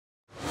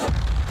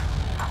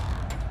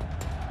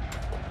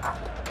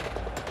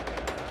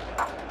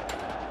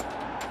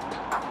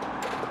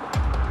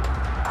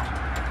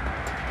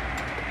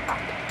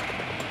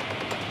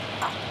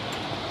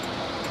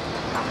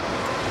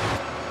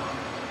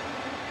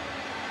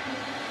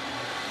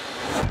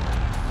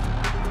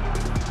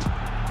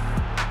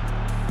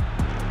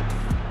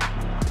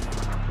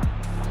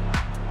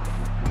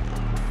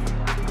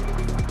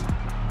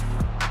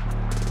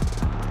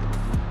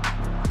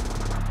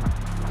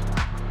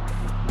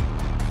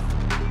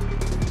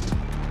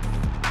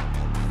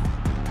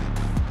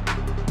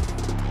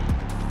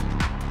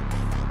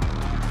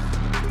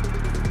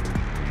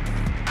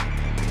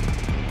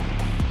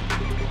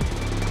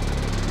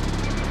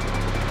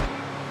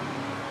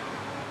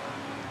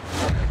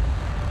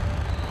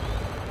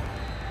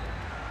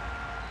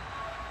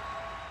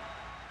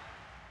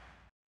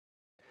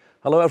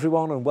Hello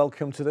everyone and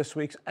welcome to this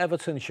week's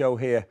Everton show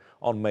here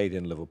on Made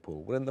in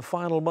Liverpool. We're in the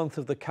final month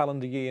of the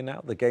calendar year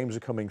now. The games are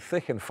coming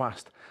thick and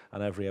fast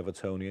and every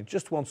Evertonian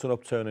just wants an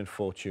upturn in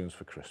fortunes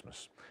for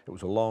Christmas. It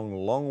was a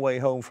long way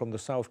home from the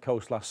South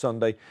Coast last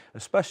Sunday,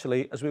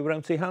 especially as we were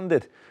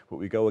empty-handed. But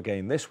we go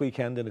again this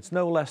weekend and it's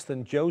no less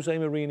than Jose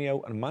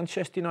Mourinho and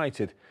Manchester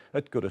United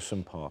at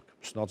Goodison Park.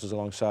 Snods is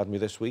alongside me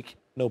this week.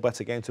 No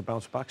better game to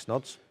bounce back,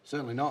 Snods.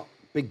 Certainly not.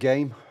 Big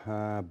game,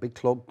 big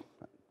club.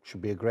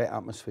 Should be a great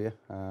atmosphere.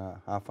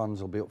 Our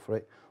fans will be up for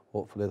it.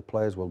 Hopefully the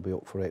players will be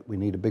up for it. We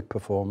need a big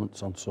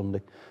performance on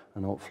Sunday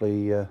and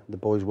hopefully the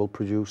boys will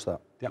produce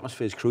that. The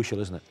atmosphere is crucial,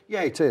 isn't it?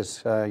 Yeah, it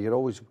is.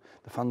 The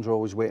fans are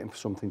always waiting for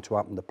something to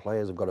happen. The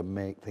players have got to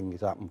make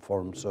things happen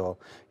for them. So,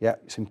 yeah,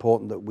 it's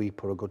important that we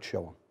put a good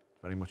show on.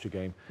 Very much a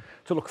game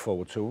to look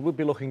forward to. We'll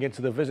be looking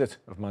into the visit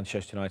of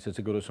Manchester United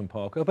to Goodison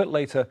Park a bit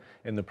later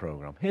in the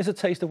programme. Here's a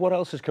taste of what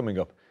else is coming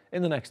up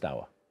in the next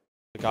hour.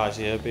 The guys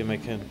here have been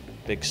making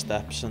big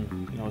steps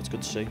and, it's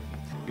good to see.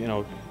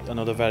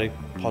 Another very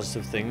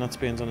positive thing that's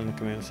being done in the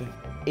community.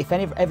 If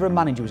ever a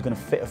manager was going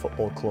to fit a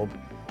football club,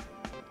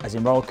 as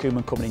in Ronald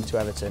Koeman coming into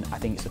Everton, I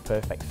think it's the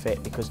perfect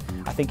fit because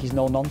I think he's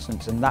no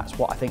nonsense and that's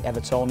what I think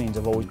Evertonians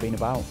have always been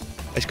about.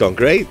 It's gone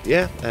great,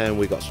 yeah.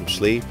 We got some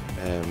sleep,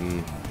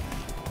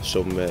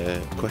 some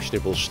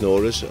questionable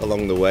snorers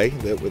along the way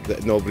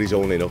that nobody's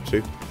owning up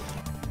to.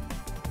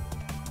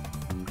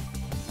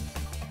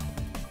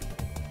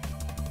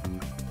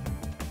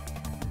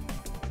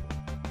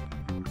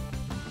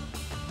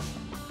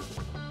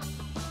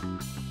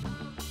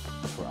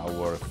 For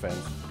our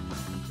fans,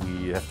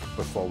 we have to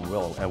perform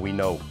well, and we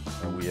know,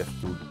 and we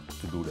have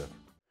to do that.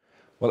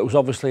 Well, it was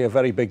obviously a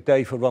very big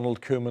day for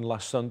Ronald Koeman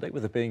last Sunday,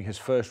 with it being his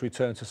first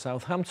return to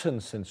Southampton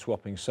since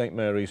swapping St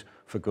Mary's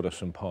for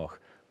Goodison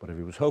Park. But if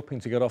he was hoping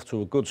to get off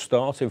to a good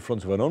start in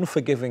front of an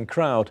unforgiving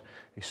crowd,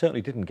 he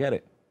certainly didn't get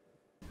it.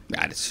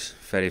 Yeah, it's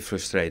very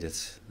frustrated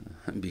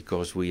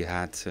because we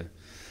had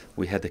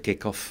the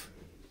kick-off,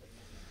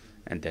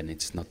 and then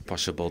it's not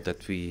possible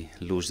that we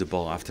lose the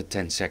ball after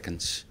 10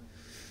 seconds.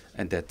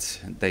 And that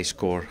they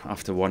score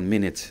after 1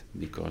 minute,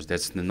 because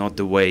that's not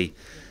the way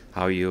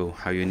how you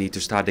need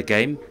to start the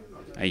game,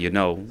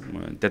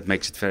 and that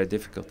makes it very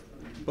difficult.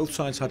 Both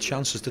sides had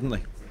chances, didn't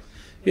they?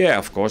 Yeah,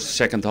 of course. The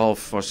second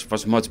half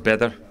was much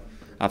better.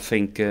 I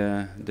think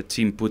the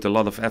team put a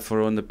lot of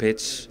effort on the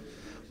pitch.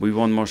 We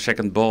won more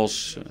second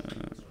balls,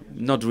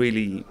 not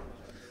really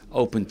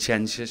open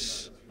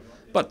chances,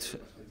 but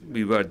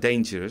we were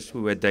dangerous.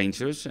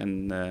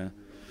 And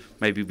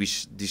maybe we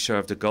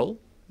deserved a goal.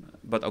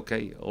 But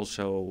okay,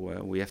 also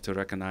we have to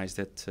recognise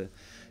that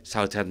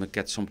Southampton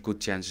get some good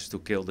chances to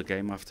kill the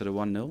game after the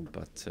 1-0.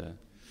 But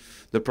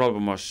the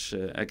problem was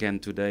again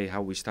today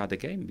how we start the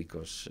game,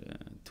 because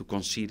to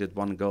concede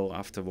one goal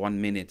after 1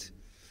 minute,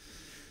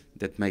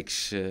 that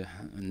makes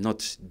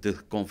not the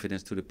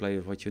confidence to the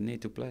player what you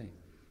need to play.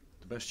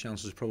 The best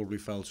chances probably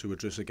fell to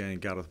Idris again,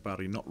 Gareth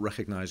Barry, not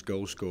recognised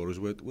goal scorers.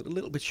 We're a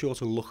little bit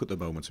short of luck at the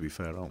moment, to be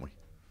fair, aren't we?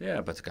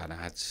 Yeah, but Ghana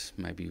had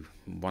maybe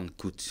one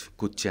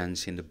good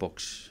chance in the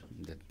box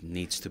that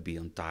needs to be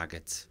on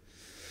target.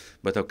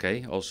 But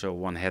okay, also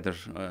one header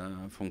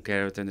from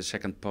Garrett in the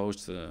second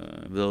post,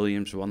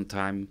 Williams one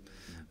time.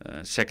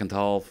 Second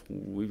half,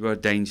 we were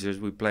dangerous,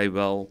 we played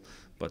well,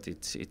 but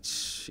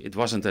it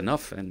wasn't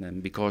enough.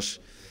 And because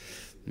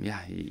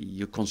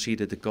you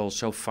conceded the goal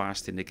so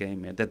fast in the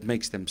game, and that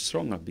makes them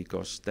stronger,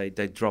 because they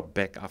drop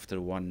back after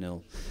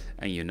 1-0,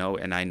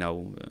 and I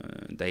know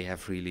they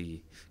have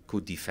really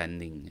good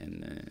defending,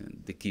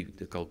 and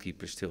the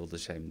goalkeeper is still the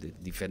same, the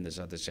defenders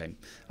are the same,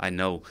 I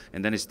know,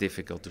 and then it's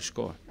difficult to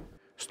score.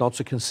 Snod,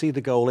 to concede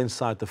the goal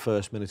inside the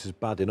first minute is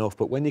bad enough,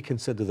 but when you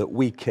consider that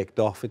we kicked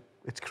off,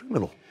 it's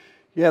criminal.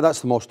 Yeah,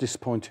 that's the most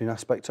disappointing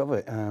aspect of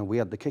it. We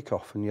had the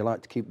kick-off, and you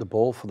like to keep the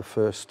ball for the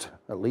first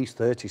at least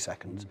 30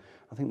 seconds.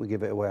 I think we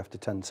give it away after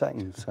 10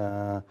 seconds.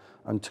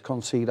 And to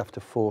concede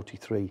after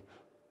 43,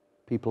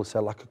 people say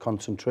lack of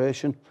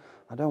concentration.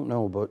 I don't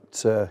know,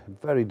 but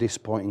very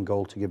disappointing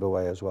goal to give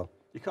away as well.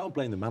 You can't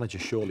blame the manager,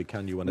 surely,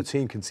 can you, when a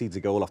team concedes a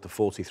goal after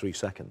 43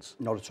 seconds?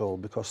 Not at all,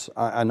 because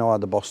I know how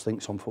the boss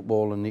thinks on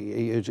football, and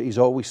he's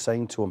always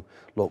saying to them,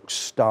 look,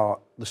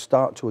 the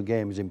start to a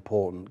game is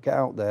important. Get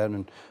out there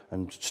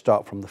and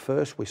start from the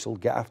first whistle,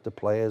 get after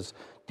players,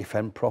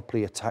 defend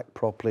properly, attack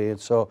properly. And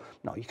so,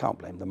 no, you can't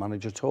blame the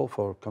manager at all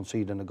for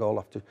conceding a goal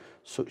after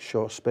such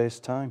short space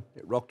time.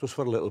 It rocked us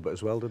for a little bit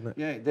as well, didn't it?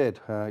 Yeah, it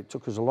did. It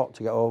took us a lot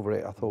to get over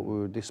it. I thought we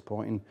were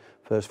disappointing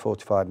first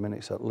 45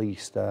 minutes at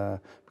least,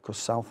 because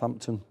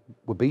Southampton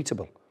were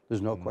beatable.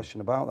 There's no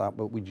question about that,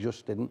 but we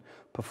just didn't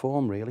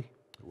perform, really.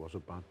 It was a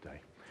bad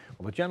day.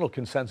 Well, the general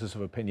consensus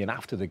of opinion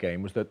after the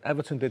game was that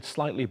Everton did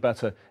slightly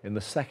better in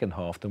the second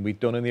half than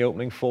we'd done in the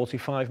opening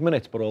 45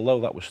 minutes, but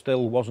although that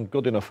wasn't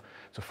good enough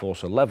to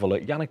force a leveller,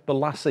 Yannick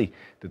Bolasie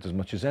did as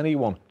much as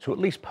anyone to at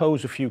least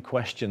pose a few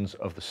questions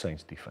of the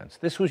Saints' defence.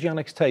 This was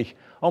Yannick's take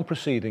on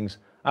proceedings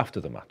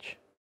after the match.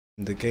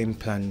 The game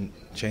plan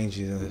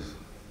changes,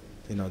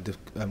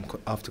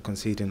 after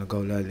conceding a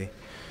goal early.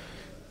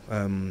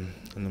 And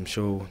I'm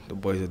sure the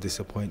boys are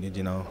disappointed,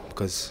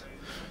 because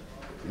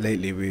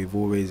lately we're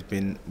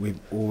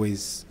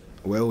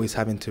always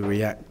having to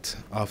react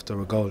after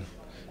a goal,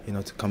 you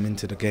know, to come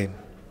into the game.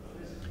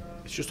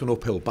 It's just an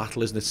uphill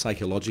battle, isn't it,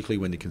 psychologically,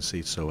 when you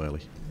concede so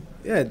early?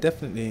 Yeah,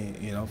 definitely,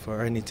 you know,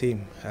 for any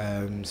team,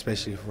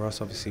 especially for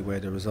us, obviously, where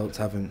the results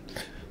haven't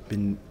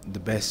been the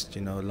best,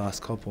 you know,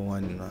 last couple,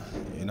 and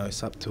you know,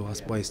 it's up to us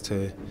boys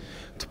to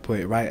put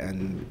it right,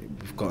 and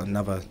we've got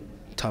another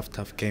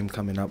tough game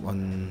coming up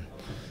on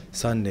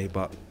Sunday,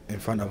 but in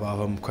front of our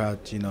home crowd,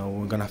 you know,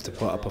 we're gonna have to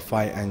put up a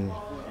fight and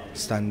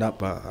stand up.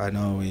 But I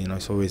know, you know,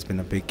 it's always been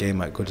a big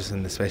game at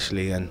Goodison,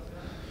 especially, and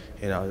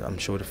you know, I'm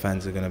sure the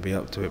fans are going to be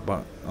up to it,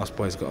 but us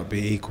boys got to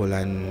be equal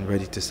and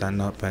ready to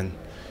stand up and,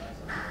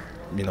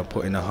 you know,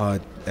 put in a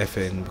hard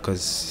effort in, because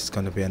it's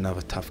going to be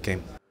another tough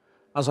game.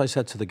 As I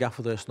said to the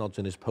gaffer there, Snods,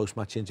 in his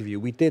post-match interview,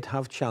 we did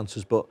have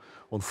chances, but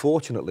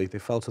unfortunately they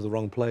fell to the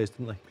wrong players,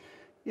 didn't they?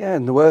 Yeah,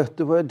 and there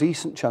were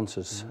decent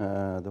chances.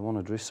 The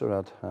one Idrissa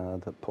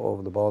had that put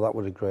over the ball, that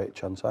was a great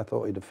chance. I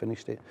thought he'd have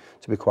finished it,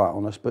 to be quite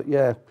honest. But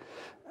yeah,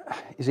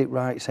 is it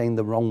right saying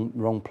the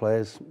wrong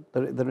players?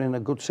 They're in a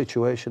good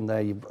situation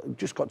there. You've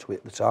just got to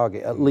hit the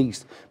target, at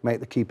least make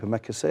the keeper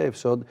make a save.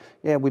 So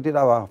yeah, we did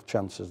have our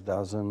chances,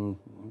 Daz, and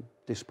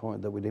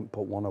disappointed that we didn't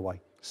put one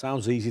away.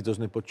 Sounds easy,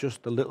 doesn't it? But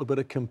just a little bit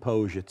of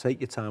composure.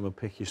 Take your time and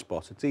pick your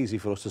spot. It's easy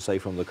for us to say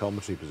from the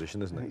commentary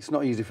position, isn't it? It's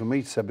not easy for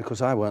me to say,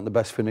 because I weren't the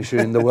best finisher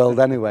in the world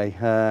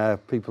anyway.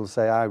 People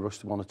say I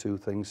rushed one or two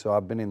things, so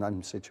I've been in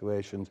them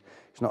situations.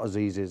 It's not as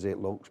easy as it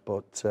looks,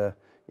 but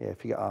yeah,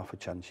 if you get half a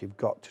chance, you've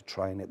got to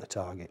try and hit the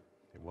target.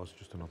 It was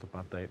just another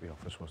bad day at the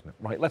office, wasn't it?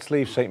 Right, let's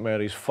leave St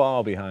Mary's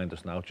far behind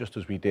us now, just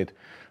as we did,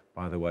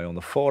 by the way, on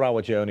the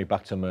 4-hour journey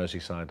back to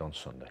Merseyside on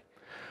Sunday.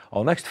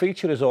 Our next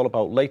feature is all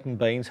about Leighton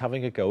Baines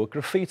having a go at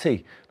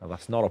graffiti. Now,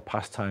 that's not a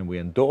pastime we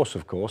endorse,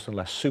 of course,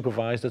 unless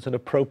supervised at an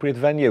appropriate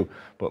venue.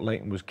 But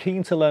Leighton was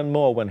keen to learn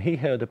more when he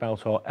heard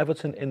about our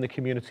Everton in the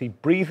Community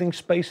Breathing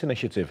Space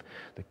initiative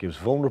that gives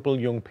vulnerable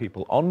young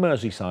people on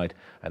Merseyside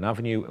an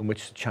avenue in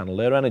which to channel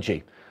their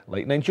energy.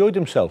 Leighton enjoyed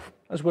himself,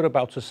 as we're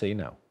about to see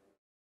now.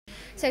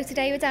 So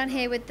today we're down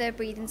here with the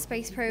Breathing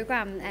Space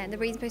programme, and the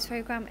Breathing Space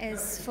programme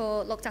is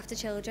for looked after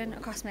children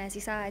across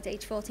Merseyside,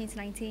 aged 14 to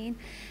 19.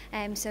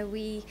 So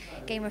we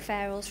gain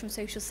referrals from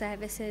social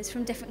services,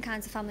 from different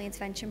kinds of family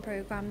intervention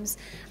programmes,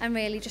 and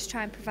really just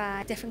try and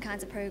provide different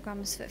kinds of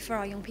programmes for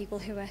our young people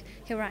who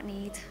are at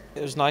need.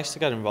 It was nice to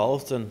get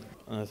involved, and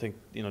I think,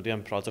 you know, the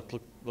end product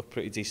looked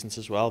pretty decent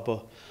as well.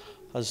 But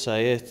as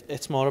I say,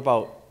 it's more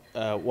about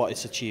what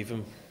it's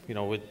achieving, you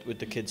know, with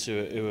the kids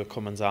who are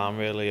coming down,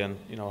 really, and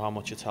you know how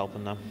much it's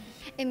helping them.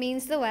 It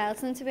means the world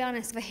to them, to be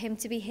honest, for him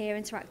to be here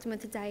interacting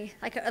with the day,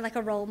 like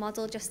a role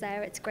model just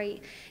there. It's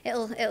great.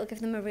 It'll give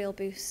them a real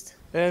boost.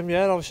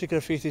 Yeah, obviously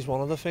graffiti is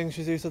one of the things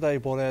we do today,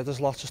 but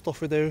there's lots of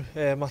stuff we do.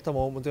 At the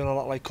moment we're doing a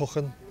lot like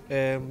cooking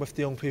with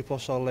the young people,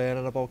 so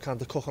learning about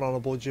kind of cooking on a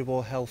budget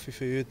or healthy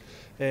food.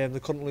 They're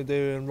currently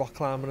doing rock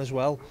climbing as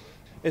well.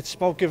 It's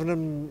about giving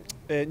them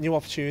new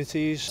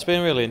opportunities. It's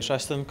been really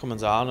interesting coming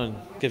down, and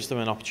gives them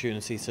an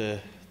opportunity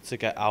to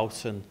get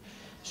out and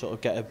sort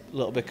of get a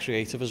little bit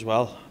creative as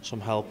well. Some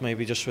help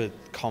maybe just with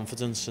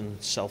confidence and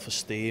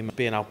self-esteem.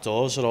 Being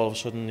outdoors, and all of a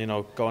sudden, you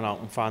know, going out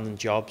and finding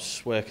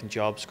jobs, working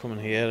jobs, coming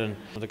here, and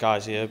the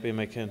guys here have been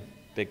making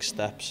big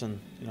steps, and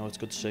you know, it's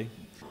good to see.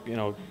 You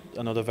know,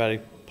 another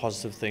very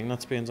positive thing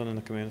that's being done in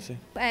the community.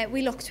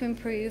 We look to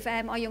improve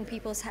our young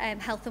people's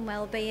health and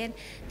well-being,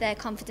 their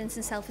confidence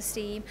and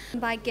self-esteem,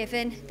 by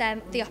giving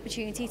them the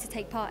opportunity to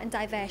take part in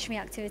diversionary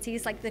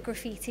activities like the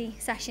graffiti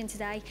session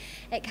today.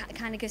 It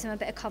kind of gives them a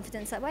bit of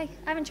confidence that way.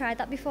 I haven't tried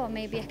that before.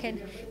 Maybe I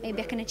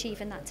can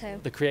achieve in that too.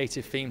 The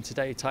creative theme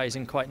today ties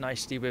in quite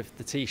nicely with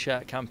the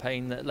T-shirt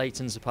campaign that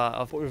Leighton's a part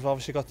of. But we've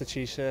obviously got the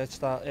T-shirts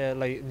that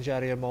Leighton,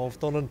 Jerry and Mo have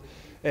done,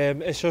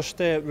 and it's just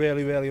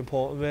really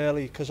important,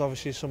 really, because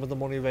obviously some of the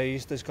money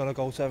raised is going to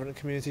go to Everton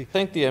community. I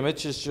think the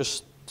image is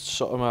just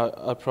something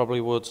I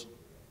probably would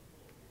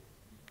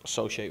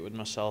associate with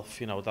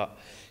myself, you know, that,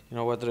 you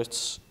know, whether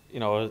it's, you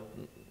know,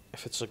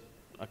 if it's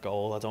a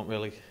goal, I don't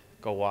really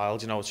go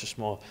wild, you know, it's just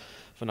more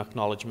of an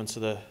acknowledgement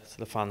to the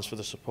fans for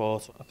the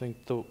support. I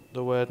think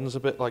the wording's a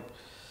bit like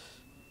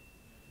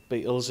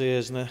Beatlesy,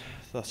 isn't it?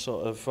 That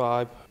sort of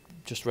vibe.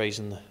 Just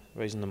raising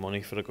the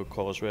money for a good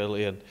cause,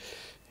 really, and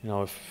you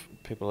know, if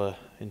people are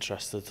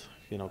interested,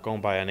 you know, go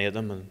and buy any of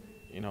them, and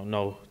you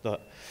know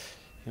that,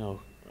 you know,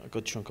 a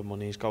good chunk of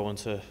money is going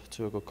to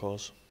a good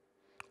cause.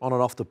 On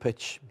and off the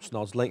pitch,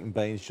 Snods, Leighton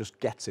Baines just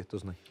gets it,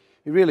 doesn't he?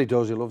 He really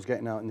does. He loves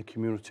getting out in the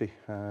community,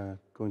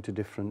 going to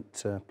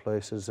different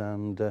places,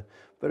 and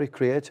very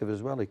creative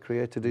as well. He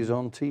created his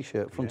own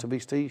T-shirt, front of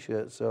his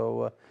T-shirt,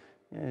 so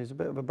yeah, he's a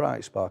bit of a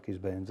bright spark, is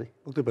Bainesy.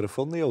 Looked a bit of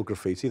fun, the old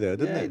graffiti there,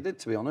 didn't it? Yeah, it did,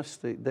 to be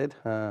honest, it did.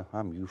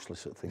 I'm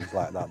useless at things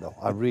like that, though.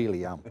 I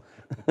really am.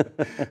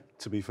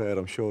 To be fair,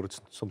 I'm sure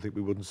it's something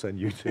we wouldn't send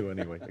you to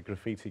anyway. A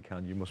graffiti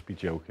can, you must be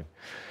joking.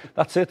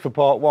 That's it for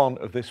part one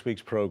of this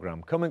week's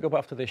programme. Coming up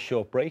after this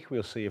short break,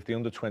 we'll see if the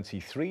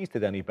under-23s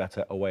did any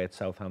better away at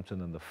Southampton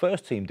than the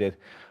first team did,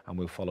 and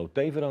we'll follow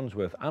David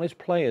Unsworth and his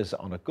players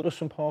on a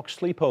Goodison Park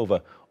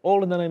sleepover,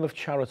 all in the name of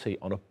charity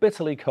on a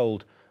bitterly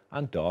cold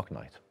and dark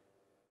night.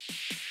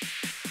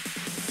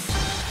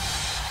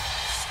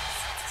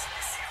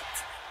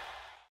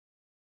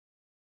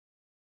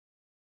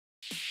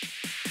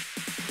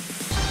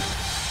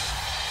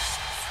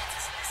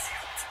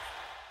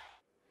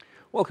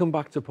 Welcome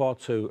back to part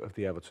 2 of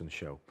the Everton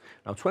show.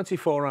 Now,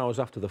 24 hours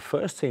after the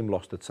first team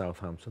lost at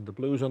Southampton, the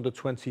Blues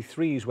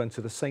under-23s went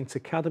to the Saints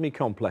Academy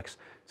complex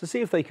to see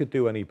if they could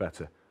do any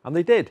better. And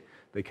they did.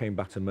 They came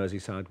back to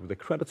Merseyside with a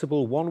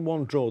creditable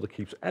 1-1 draw that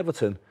keeps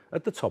Everton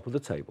at the top of the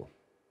table.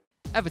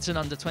 Everton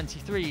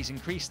under-23s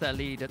increased their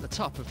lead at the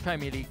top of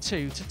Premier League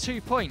 2 to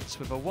 2 points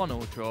with a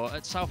 1-1 draw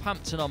at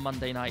Southampton on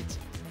Monday night.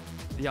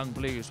 The young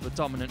Blues were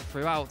dominant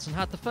throughout and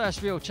had the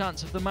first real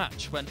chance of the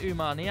match when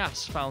Oumar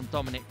Niasse found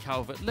Dominic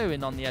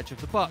Calvert-Lewin on the edge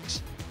of the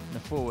box and the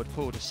forward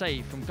pulled a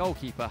save from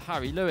goalkeeper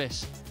Harry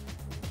Lewis.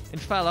 In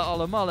Fela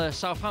Olomola,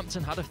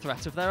 Southampton had a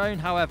threat of their own,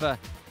 however,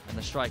 and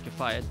the striker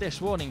fired this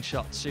warning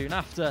shot soon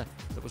after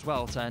that was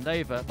well turned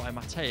over by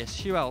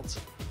Matthias Huelt.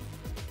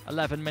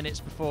 11 minutes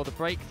before the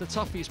break, the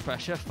Toffees'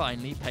 pressure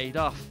finally paid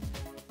off.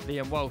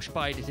 Liam Walsh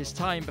bided his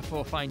time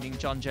before finding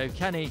John Joe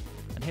Kenny,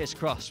 and his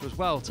cross was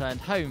well turned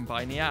home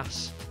by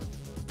Niasse.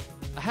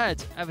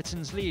 Ahead,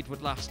 Everton's lead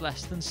would last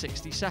less than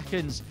 60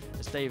 seconds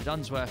as David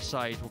Unsworth's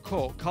side were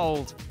caught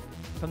cold.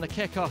 From the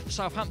kick-off,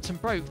 Southampton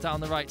broke down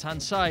the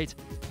right-hand side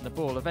and the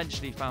ball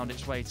eventually found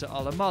its way to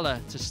Olomola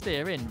to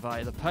steer in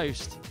via the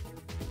post.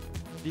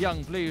 The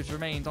young Blues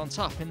remained on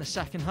top in the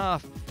second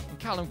half and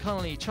Callum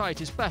Connolly tried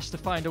his best to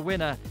find a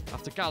winner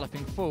after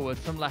galloping forward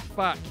from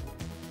left-back.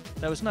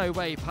 There was no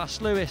way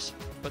past Lewis,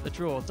 but the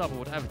draw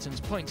doubled Everton's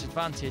points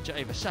advantage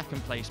over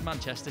second-place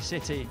Manchester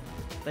City.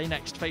 They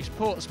next face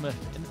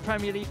Portsmouth in the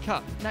Premier League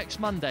Cup next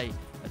Monday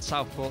at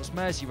Southport's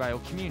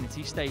Merseyrail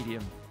Community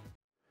Stadium.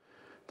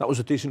 That was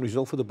a decent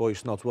result for the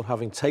boys, Snodswell,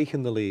 having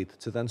taken the lead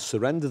to then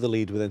surrender the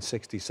lead within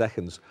 60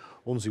 seconds.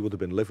 Unzi would have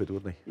been livid,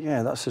 wouldn't he?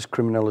 Yeah, that's as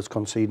criminal as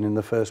conceding in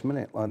the first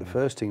minute, like the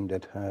first team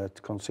did, to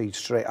concede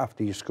straight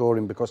after you're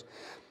scoring, because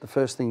the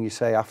first thing you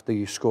say after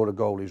you score a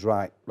goal is,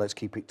 right, let's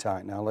keep it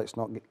tight now, let's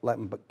not let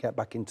them get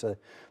back into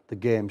the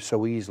game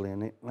so easily,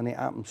 and it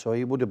happened, so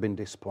he would have been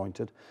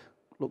disappointed.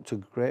 Looked a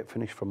great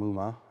finish from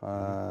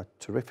Oumar,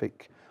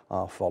 terrific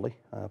volley,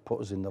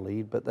 put us in the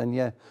lead, but then,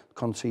 yeah,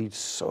 concede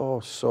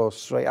so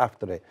straight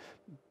after it,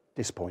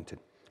 disappointed.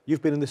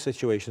 You've been in this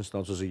situation,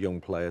 Snods, as a young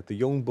player. The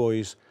young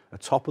boys are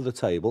top of the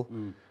table.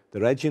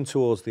 They're edging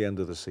towards the end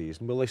of the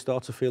season. Will they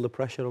start to feel the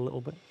pressure a little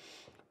bit?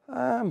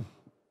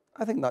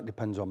 I think that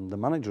depends on the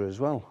manager as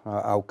well,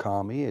 how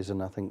calm he is,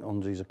 and I think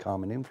Unzi's a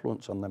calming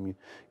influence on them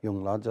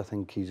young lads. I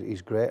think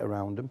he's great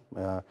around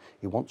them.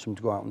 He wants them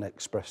to go out and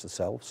express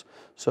themselves.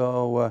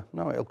 So,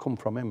 no, it'll come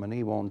from him, and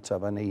he won't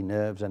have any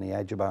nerves, any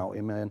edge about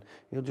him, and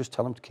he'll just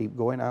tell them to keep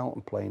going out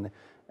and playing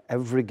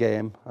every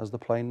game as they're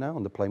playing now,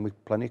 and they're playing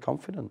with plenty of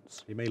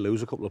confidence. He may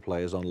lose a couple of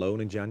players on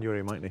loan in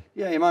January, mightn't he?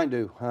 Yeah, he might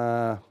do.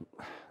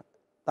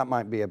 That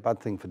might be a bad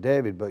thing for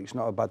David, but it's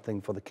not a bad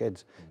thing for the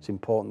kids. It's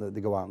important that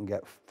they go out and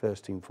get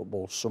first-team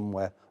football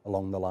somewhere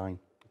along the line.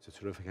 It's a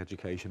terrific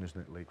education, isn't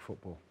it, league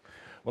football?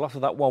 Well, after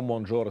that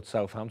 1-1 draw at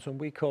Southampton,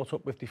 we caught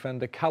up with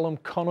defender Callum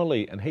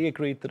Connolly, and he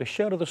agreed that a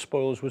share of the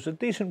spoils was a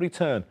decent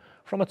return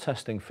from a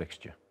testing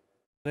fixture.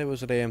 It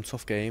was a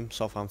tough game.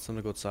 Southampton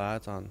a good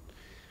side, and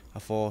I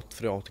thought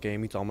throughout the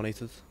game we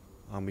dominated,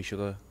 and we should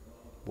have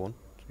won,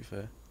 to be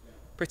fair.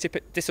 Pretty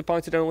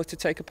disappointed only to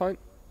take a point?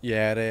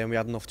 Yeah, we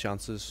had enough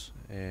chances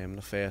in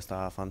the first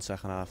half and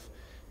second half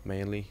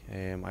mainly.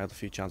 I had a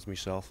few chances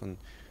myself and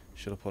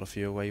should have put a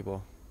few away, but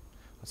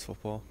that's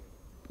football.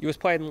 You was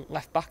playing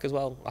left back as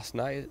well last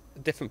night, a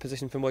different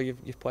position from where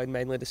you've played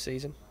mainly this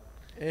season?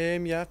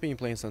 Yeah, I've been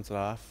playing centre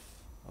half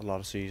a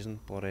lot of season,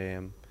 but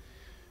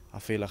I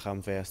feel like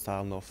I'm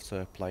versatile enough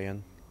to play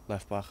in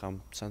left back and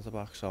centre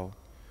back, so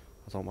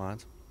I don't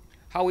mind.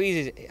 How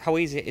easy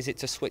is it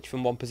to switch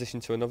from one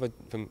position to another,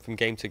 from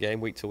game to game,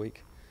 week to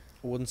week?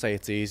 I wouldn't say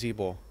it's easy,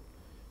 but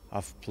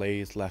I've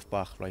played left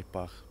back, right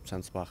back,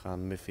 centre back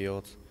and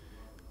midfield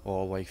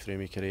all the way through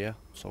my career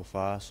so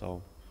far,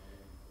 so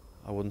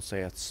I wouldn't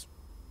say it's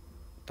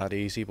that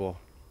easy, but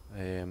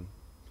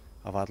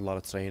I've had a lot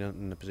of training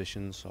in the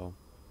positions, so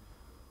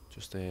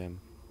just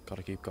got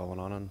to keep going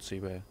on and see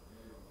where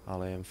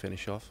I'll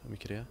finish off in my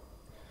career.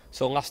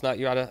 So last night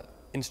you had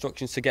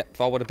instructions to get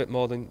forward a bit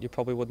more than you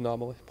probably would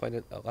normally, playing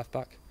at left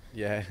back?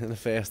 Yeah, in the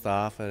first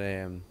half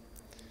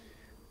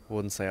I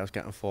wouldn't say I was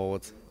getting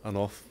forward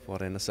enough,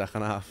 but in the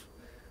second half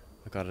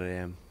I got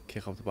a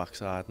kick up the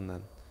backside and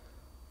then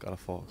got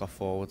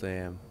forward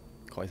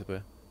quite a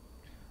bit.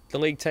 The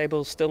league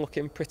table's still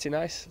looking pretty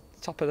nice,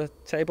 top of the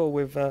table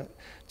with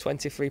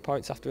 23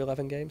 points after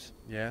 11 games.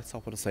 Yeah,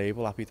 top of the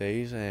table, happy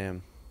days.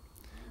 I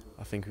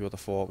think we would have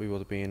thought we would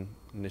have been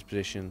in this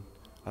position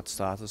at the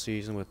start of the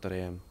season with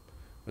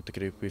the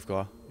group we've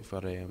got. We've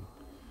got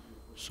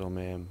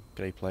some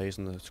great players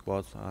in the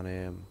squad,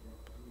 and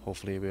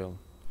hopefully we'll,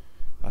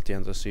 at the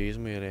end of the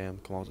season, we'll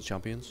come out as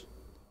champions.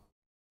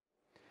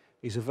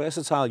 He's a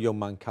versatile young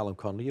man, Callum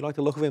Connolly. You like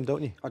the look of him,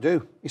 don't you? I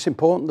do. It's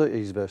important that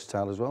he's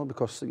versatile as well,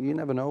 because you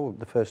never know,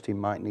 the first team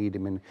might need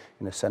him in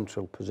a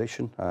central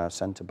position,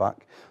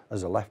 centre-back,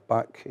 as a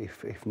left-back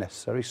if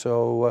necessary.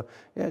 So,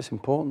 yeah, it's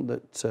important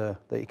that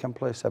he can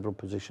play several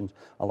positions.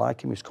 I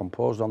like him. He's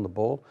composed on the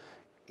ball.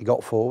 He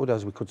got forward,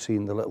 as we could see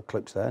in the little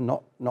clips there,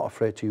 not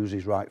afraid to use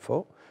his right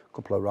foot, a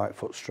couple of right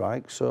foot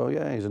strikes. So,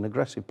 yeah, he's an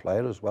aggressive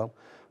player as well,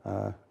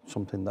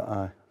 something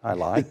that I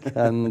like.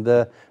 And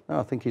no,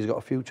 I think he's got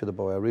a future, the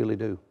boy, I really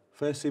do.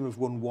 First team have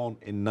won 1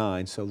 in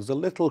 9, so there's a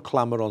little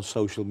clamour on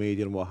social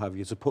media and what have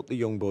you to put the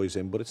young boys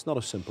in, but it's not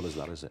as simple as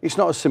that, is it? It's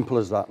not as simple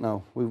as that,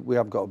 no. We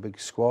have got a big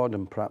squad,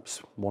 and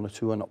perhaps 1 or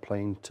 2 are not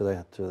playing to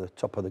the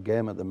top of the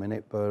game at the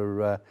minute,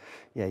 but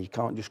yeah, you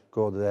can't just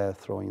go there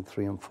throwing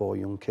 3 and 4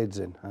 young kids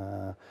in,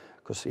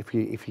 because if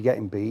you're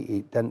getting beat,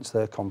 it dents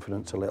their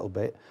confidence a little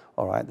bit.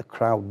 All right, the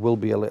crowd will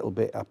be a little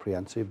bit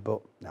apprehensive,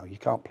 but no, you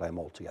can't play them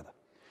all together.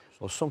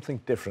 Well, something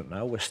different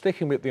now. We're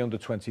sticking with the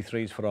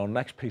under-23s for our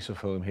next piece of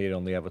film here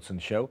on the Everton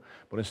show,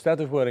 but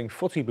instead of wearing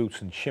footy boots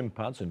and shin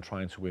pads and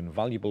trying to win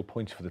valuable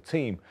points for the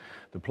team,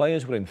 the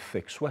players were in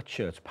thick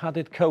sweatshirts,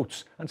 padded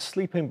coats and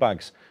sleeping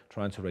bags,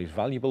 trying to raise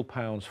valuable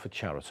pounds for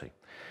charity.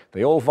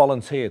 They all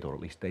volunteered, or at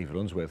least David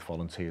Unsworth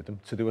volunteered them,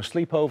 to do a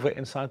sleepover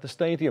inside the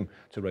stadium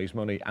to raise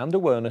money and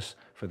awareness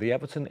for the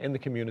Everton in the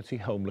Community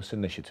Homeless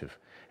Initiative.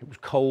 It was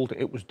cold,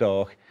 it was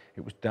dark,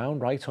 it was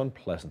downright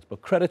unpleasant,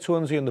 but credit to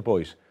Unsy and the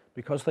boys,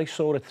 because they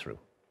saw it through.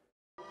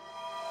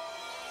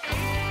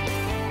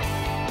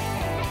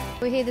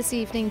 We're here this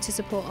evening to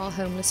support our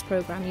homeless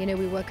programme. You know,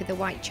 we work at the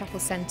Whitechapel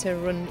Centre,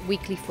 run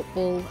weekly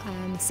football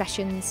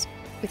sessions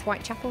with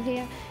Whitechapel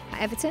here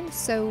at Everton.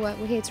 So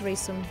we're here to raise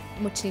some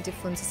much needed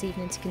funds this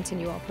evening to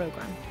continue our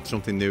programme.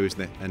 Something new, isn't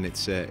it? And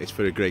it's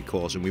for a great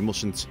cause, and we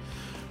mustn't,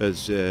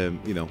 as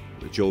you know,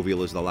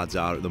 jovial as the lads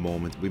are at the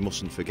moment, we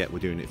mustn't forget we're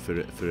doing it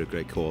for a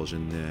great cause.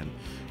 And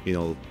you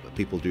know,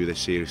 people do this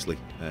seriously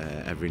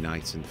every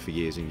night and for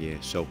years and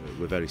years. So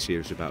we're very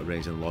serious about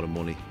raising a lot of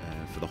money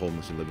for the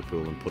homeless in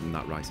Liverpool and putting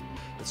that right.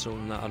 It's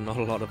something that not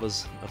a lot of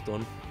us have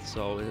done,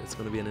 so it's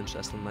going to be an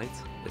interesting night.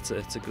 It's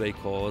a great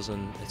cause,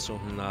 and it's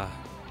something that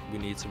we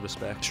need to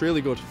respect. It's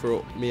really good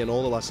for me and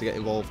all the lads to get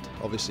involved.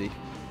 Obviously,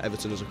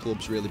 Everton as a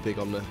club's really big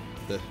on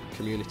the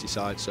community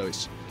side, so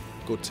it's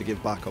good to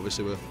give back.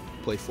 Obviously, we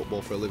play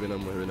football for a living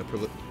and we're in a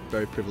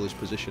very privileged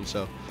position,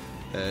 so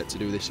to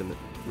do this and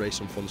raise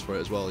some funds for it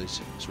as well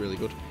is really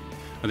good.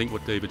 I think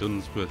what David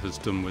Unsworth has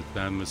done with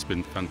them has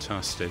been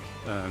fantastic,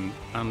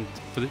 and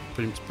for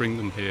him to bring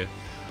them here,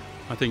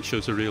 I think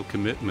shows a real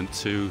commitment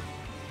to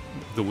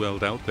the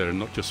world out there and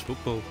not just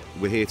football.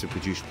 We're here to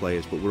produce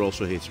players, but we're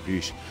also here to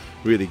produce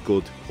really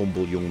good,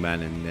 humble young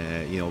men,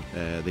 and you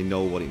know, they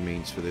know what it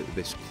means for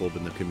this club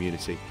and the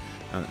community,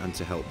 and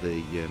to help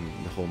the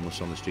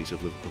homeless on the streets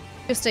of Liverpool.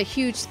 Just a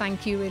huge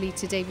thank you really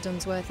to David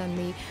Unsworth and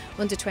the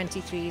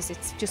under-23s.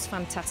 It's just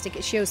fantastic.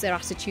 It shows their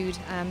attitude.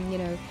 You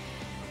know,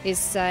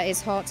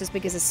 his heart's as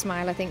big as his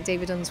smile. I think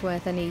David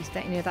Unsworth, and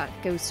that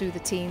goes through the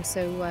team.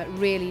 So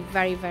really,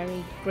 very,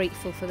 very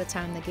grateful for the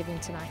time they're giving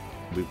tonight.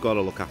 We've got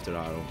to look after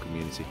our own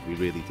community. We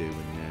really do,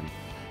 and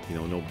you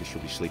know, nobody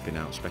should be sleeping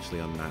out, especially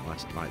on a night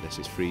like this.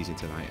 It's freezing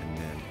tonight, and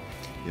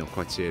you know,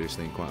 quite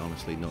seriously and quite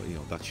honestly, you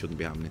know, that shouldn't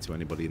be happening to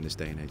anybody in this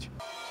day and age.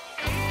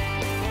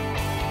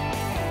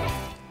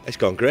 It's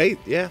gone great,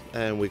 yeah,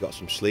 and we got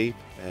some sleep,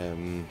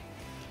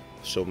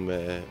 some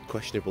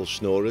questionable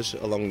snorers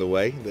along the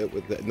way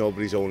that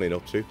nobody's owning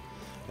up to,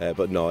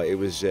 but no, it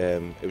was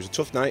a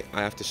tough night. I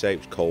have to say, it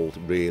was cold,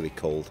 really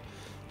cold,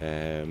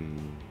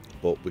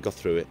 but we got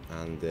through it,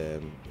 and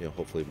you know,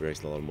 hopefully we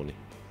raised a lot of money.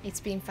 It's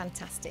been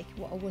fantastic.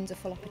 What a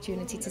wonderful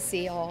opportunity to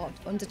see our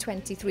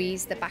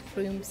under-23s, the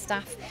backroom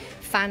staff,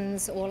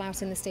 fans all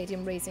out in the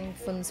stadium raising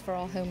funds for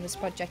our homeless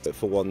project. But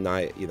for one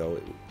night, you know,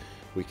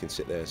 we can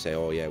sit there and say,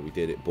 oh yeah, we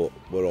did it, but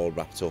we're all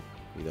wrapped up.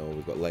 You know,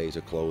 we've got layers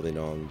of clothing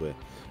on, we're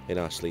in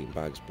our sleeping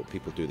bags, but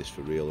people do this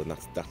for real, and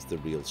that's the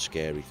real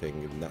scary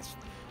thing, and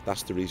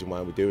that's the reason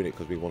why we're doing it,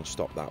 because we want to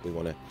stop that. We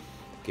want to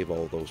give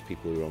all those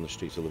people who are on the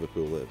streets of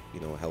Liverpool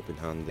a helping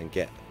hand and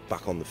get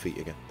back on the feet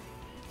again.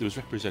 There was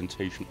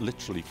representation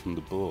literally from the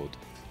board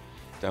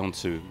down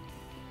to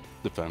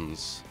the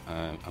fans,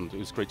 and it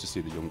was great to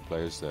see the young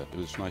players there. It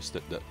was nice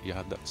that you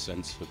had that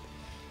sense of,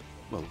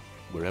 well,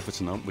 we're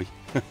Everton, aren't we?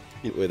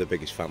 We're the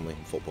biggest family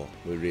in football,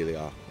 we really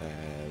are,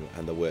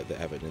 and the work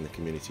that Everton and the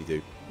community do.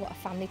 What a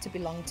family to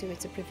belong to,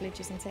 it's a privilege,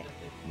 isn't it?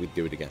 We'd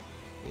do it again,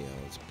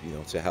 you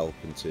know, to help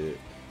and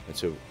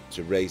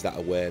to raise that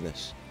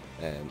awareness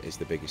is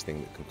the biggest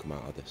thing that can come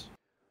out of this.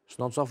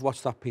 Snobs, I've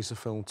watched that piece of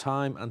film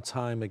time and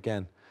time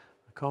again.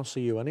 I can't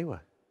see you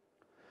anywhere.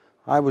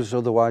 I was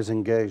otherwise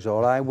engaged,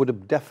 or I would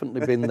have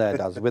definitely been there,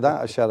 Daz,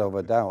 without a shadow of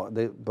a doubt.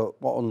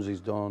 But what Unsy's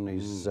done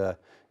is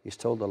he's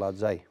told the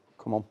lads, hey,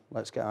 come on,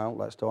 let's get out,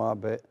 let's do our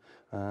bit.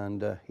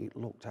 And it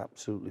looked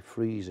absolutely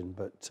freezing,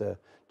 but to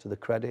the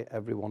credit,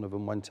 every one of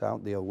them went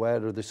out. They're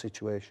aware of the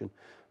situation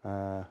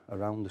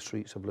around the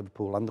streets of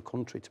Liverpool and the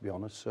country, to be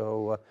honest.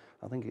 So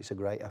I think it's a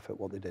great effort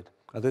what they did.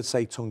 I did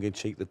say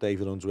tongue-in-cheek that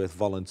David Unsworth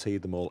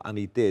volunteered them all, and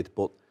he did,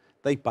 but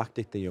they backed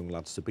it, the young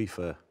lads, to be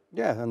fair.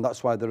 Yeah, and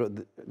that's why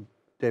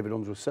David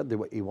Unsworth said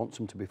he wants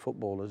them to be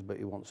footballers, but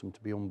he wants them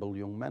to be humble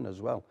young men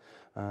as well,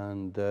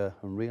 and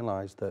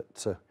realise that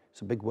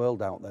it's a big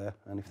world out there,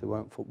 and if they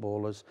weren't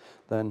footballers,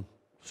 then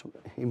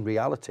in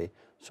reality,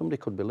 somebody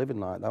could be living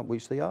like that,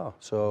 which they are.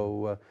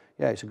 So,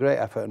 yeah, it's a great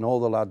effort, and all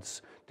the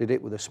lads did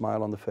it with a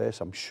smile on their face.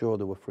 I'm sure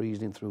they were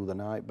freezing through the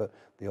night, but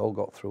they all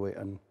got through it,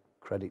 and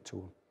credit to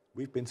them.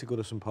 We've been to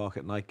Goodison Park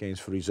at night games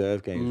for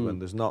reserve games when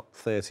there's not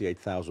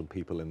 38,000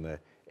 people in there.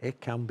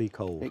 It can be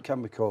cold. It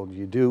can be cold.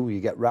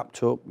 You get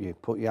wrapped up, you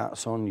put your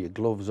hats on, your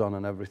gloves on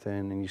and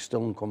everything, and you're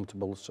still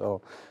uncomfortable.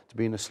 So to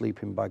be in a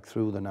sleeping bag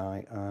through the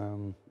night,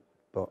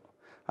 but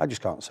I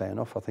just can't say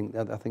enough. I think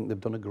they've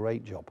done a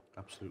great job.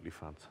 Absolutely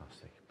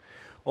fantastic.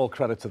 All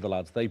credit to the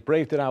lads. They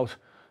braved it out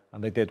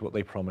and they did what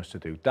they promised to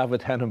do.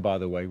 David Hennon, by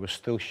the way, was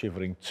still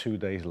shivering 2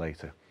 days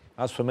later.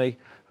 As for me,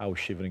 I was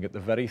shivering at the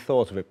very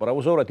thought of it, but I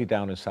was already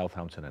down in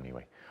Southampton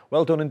anyway.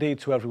 Well done indeed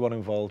to everyone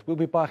involved. We'll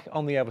be back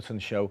on the Everton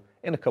show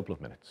in a couple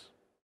of minutes.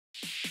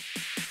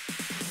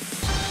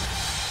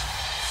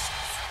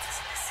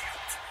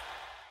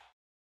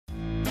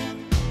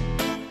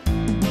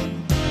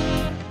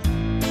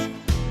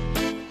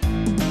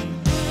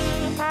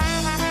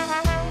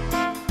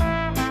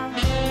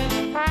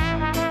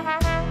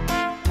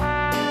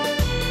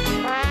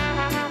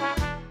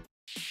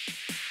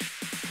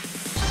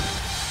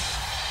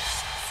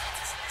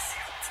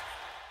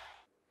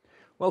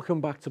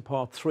 Welcome back to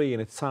part 3,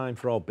 and it's time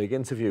for our big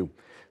interview.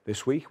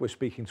 This week we're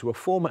speaking to a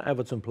former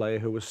Everton player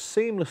who has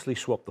seamlessly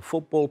swapped the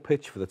football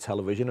pitch for the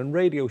television and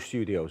radio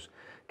studios.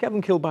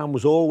 Kevin Kilbane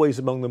was always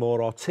among the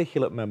more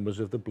articulate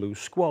members of the Blue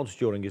squads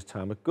during his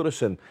time at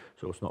Goodison,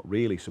 so it's not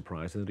really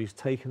surprising that he's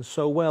taken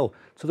so well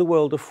to the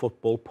world of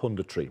football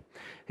punditry.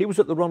 He was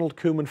at the Ronald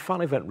Koeman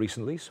fan event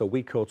recently, so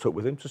we caught up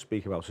with him to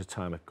speak about his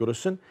time at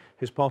Goodison,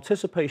 his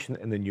participation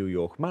in the New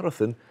York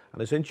Marathon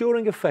and his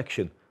enduring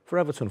affection for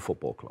Everton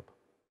Football Club.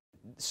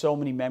 So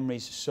many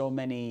memories, so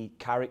many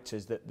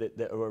characters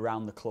that are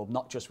around the club,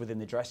 not just within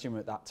the dressing room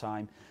at that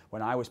time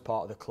when I was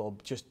part of the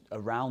club, just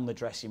around the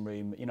dressing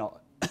room, you know,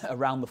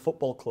 around the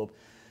football club,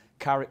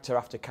 character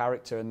after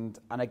character, and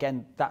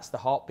again, that's the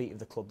heartbeat of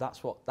the club.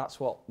 That's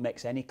what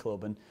makes any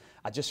club. And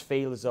I just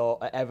feel as though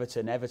at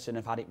Everton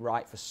have had it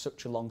right for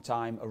such a long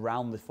time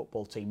around the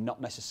football team,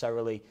 not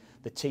necessarily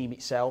the team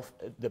itself.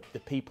 The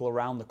people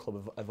around the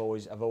club have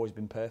always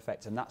been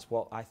perfect, and that's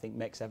what I think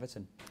makes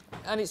Everton.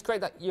 And it's great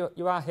that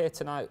you are here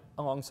tonight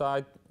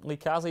alongside Lee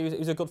Carsley,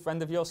 who's a good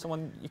friend of yours,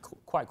 someone you're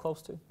quite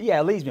close to.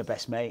 Yeah, Lee's my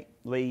best mate.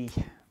 Lee's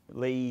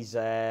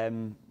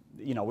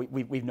you know,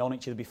 we've known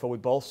each other before. We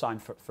both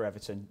signed for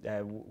Everton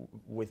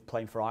with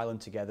playing for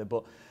Ireland together,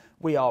 but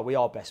we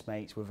are best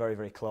mates. We're very,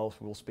 very close.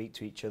 We'll speak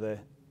to each other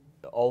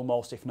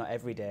almost, if not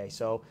every day.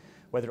 So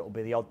whether it'll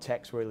be the odd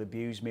text where he'll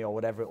abuse me or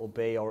whatever it'll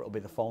be, or it'll be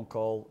the phone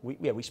call,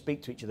 we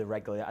speak to each other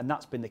regularly, and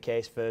that's been the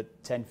case for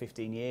 10,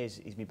 15 years.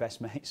 He's my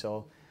best mate,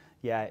 so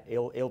yeah,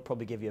 he'll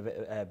probably give you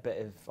a bit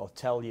of, or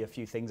tell you a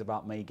few things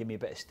about me, give me a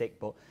bit of stick,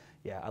 but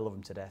yeah, I love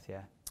him to death,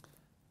 yeah.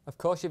 Of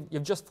course,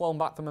 you've just flown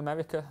back from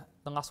America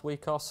the last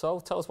week or so.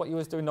 Tell us what you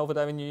was doing over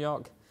there in New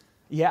York.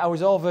 Yeah, I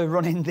was over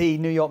running the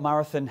New York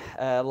Marathon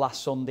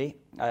last Sunday.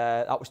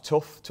 That was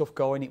tough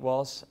going it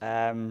was,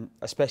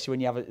 especially when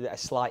you have a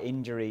slight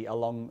injury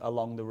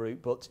along the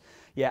route. But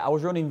yeah, I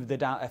was running for the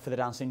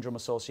Down Syndrome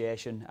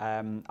Association.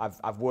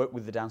 I've worked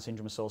with the Down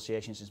Syndrome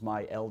Association since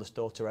my eldest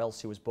daughter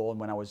Elsie was born,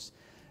 when I was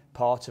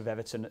part of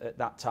Everton at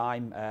that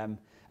time.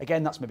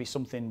 Again, that's maybe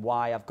something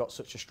why I've got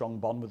such a strong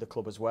bond with the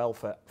club as well,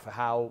 for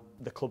how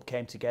the club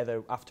came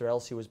together after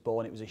Elsie was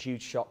born. It was a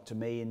huge shock to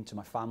me and to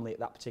my family at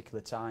that particular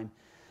time.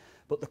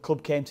 But the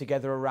club came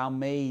together around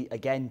me,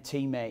 again,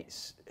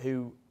 teammates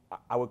who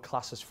I would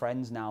class as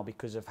friends now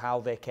because of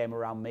how they came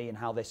around me and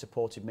how they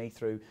supported me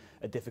through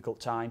a difficult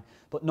time.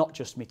 But not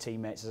just my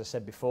teammates, as I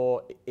said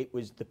before, it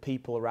was the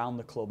people around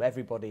the club,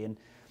 everybody. And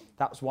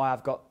that's why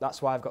I've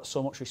got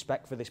so much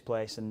respect for this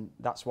place, and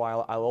that's why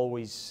I'll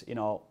always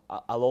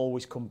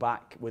come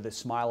back with a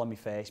smile on my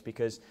face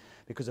because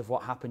of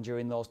what happened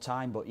during those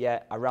times. But yeah,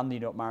 I ran the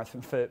New York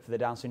Marathon for the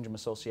Down Syndrome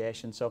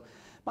Association, so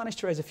managed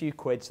to raise a few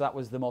quid, so that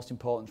was the most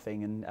important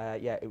thing. And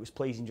yeah, it was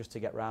pleasing just to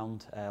get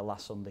round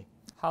last Sunday.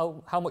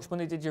 How much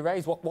money did you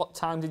raise? What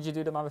time did you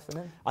do the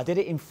marathon in? I did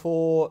it in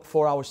 4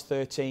 hours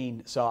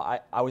 13, so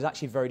I was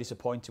actually very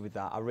disappointed with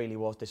that. I really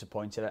was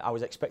disappointed. I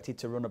was expected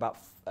to run about,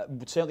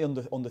 certainly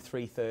under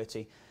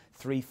 3:30,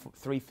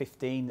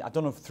 3:15. I'd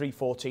done a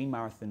 3:14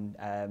 marathon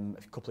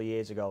a couple of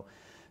years ago.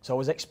 So I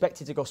was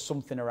expected to go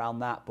something around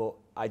that, but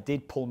I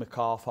did pull my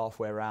calf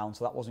halfway around,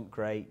 so that wasn't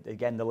great.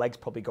 Again, the legs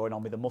probably going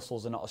on me, the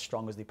muscles are not as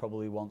strong as they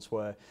probably once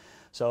were.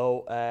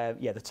 So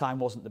yeah, the time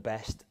wasn't the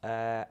best.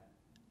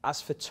 As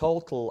for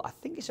total, I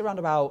think it's around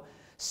about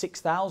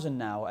 6,000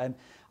 now. And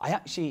I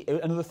actually,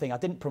 another thing, I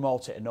didn't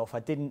promote it enough. I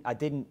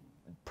didn't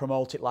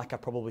promote it like I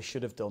probably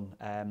should have done.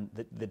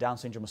 The Down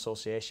Syndrome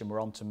Association were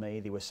on to me.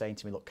 They were saying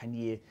to me, look, can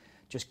you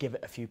just give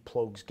it a few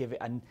plugs, give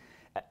it, and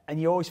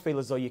you always feel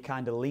as though you're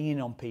kind of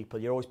leaning on people.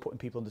 You're always putting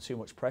people under too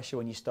much pressure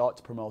when you start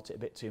to promote it a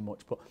bit too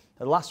much. But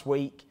the last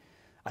week,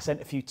 I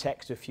sent a few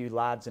texts to a few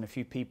lads and a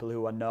few people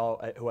who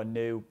I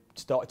knew,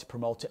 started to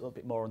promote it a little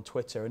bit more on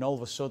Twitter, and all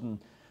of a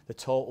sudden the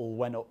total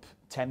went up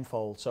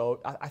tenfold. So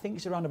I think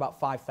it's around about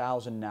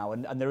 5,000 now,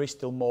 and there is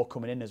still more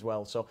coming in as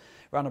well. So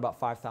around about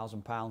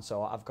 £5,000.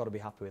 So I've got to be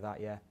happy with that,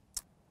 yeah.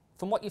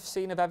 From what you've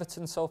seen of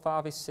Everton so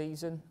far this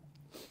season,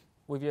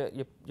 with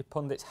your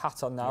pundit's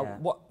hat on now,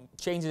 what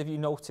changes have you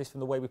noticed from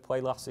the way we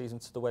played last season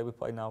to the way we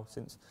play now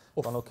since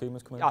Ronald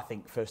Koeman's come in? I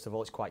think, first of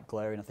all, it's quite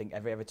glaring. I think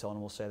every Everton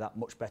will say that,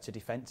 much better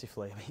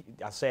defensively. I mean,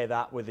 I say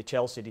that with the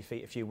Chelsea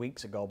defeat a few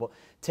weeks ago, but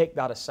take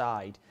that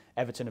aside,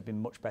 Everton have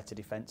been much better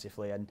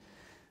defensively. And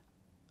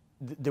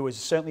there was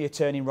certainly a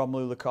turn in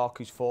Romelu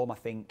Lukaku's form. I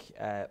think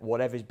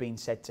whatever's been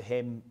said to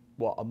him,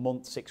 a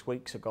month, 6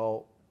 weeks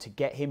ago, to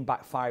get him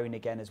back firing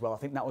again as well. I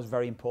think that was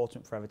very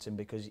important for Everton,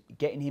 because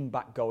getting him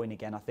back going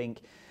again, I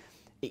think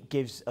it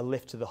gives a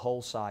lift to the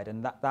whole side,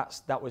 and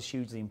that was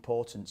hugely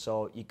important.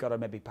 So you've got to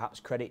maybe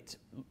perhaps credit,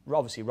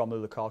 obviously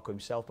Romelu Lukaku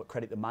himself, but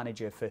credit the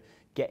manager for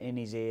getting in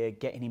his ear,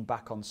 getting him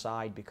back on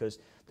side, because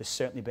there's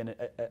certainly been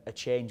a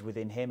change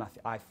within him,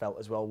 I felt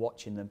as well,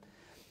 watching them.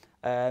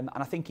 And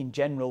I think in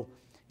general,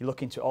 you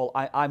look into all,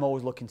 I'm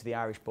always looking to the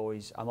Irish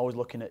boys. I'm always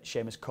looking at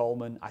Seamus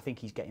Coleman. I think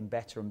he's getting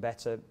better and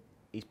better.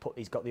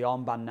 He's got the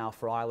armband now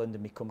for Ireland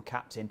and become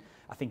captain.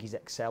 I think he's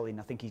excelling.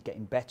 I think he's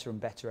getting better and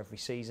better every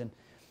season.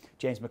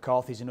 James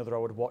McCarthy's another I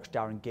would watch.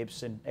 Darren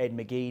Gibson, Aidan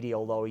McGeady,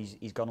 although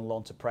he's gone on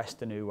loan to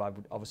Preston, who I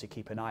would obviously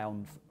keep an eye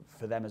on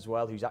for them as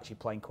well, who's actually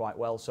playing quite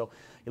well. So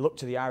you look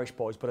to the Irish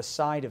boys, but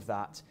aside of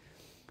that,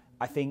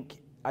 I think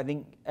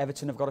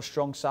Everton have got a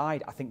strong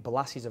side. I think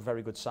Bolasie's a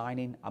very good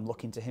signing. I'm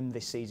looking to him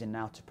this season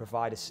now to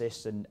provide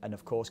assists and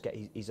of course get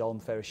his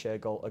own fair share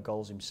of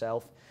goals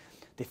himself.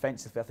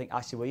 Defensively, I think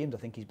Ashley Williams, I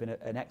think he's been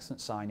an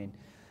excellent signing.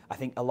 I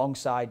think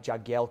alongside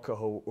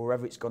Jagielka,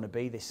 whoever it's going to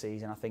be this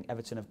season, I think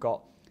Everton have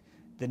got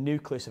the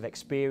nucleus of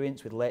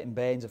experience with Leighton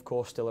Baines, of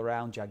course, still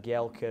around,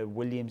 Jagielka,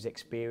 Williams'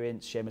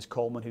 experience, Seamus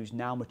Coleman, who's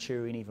now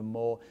maturing even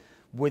more,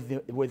 with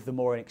the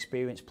more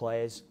inexperienced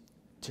players,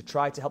 to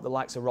try to help the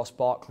likes of Ross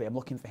Barkley. I'm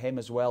looking for him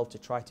as well to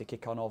try to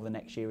kick on over the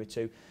next year or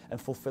two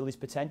and fulfil his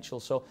potential.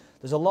 So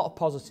there's a lot of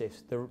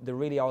positives. There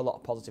really are a lot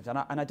of positives.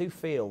 And I do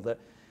feel that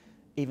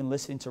even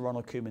listening to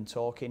Ronald Koeman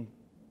talking,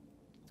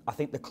 I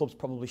think the club's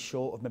probably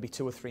short of maybe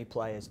 2 or 3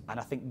 players, and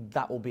I think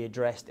that will be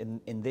addressed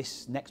in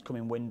this next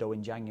coming window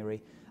in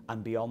January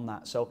and beyond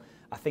that. So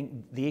I think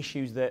the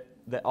issues that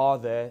are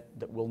there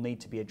that will need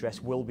to be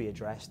addressed will be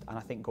addressed, and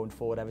I think going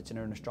forward Everton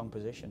are in a strong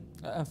position.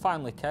 And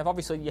finally, Kev,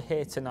 obviously you're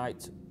here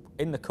tonight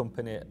in the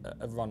company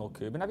of Ronald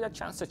Koeman. Have you had a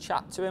chance to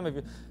chat to him?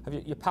 Have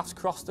your paths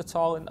crossed at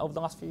all over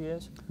the last few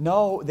years?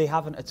 No, they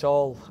haven't at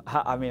all.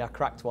 I mean, I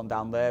cracked one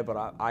down there,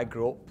 but I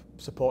grew up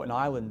supporting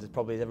Ireland,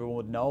 probably as everyone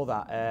would know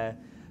that.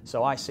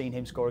 So I seen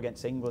him score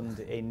against England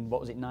in,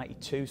 what was it,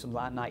 92, something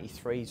like that,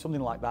 93,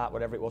 something like that,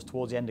 whatever it was,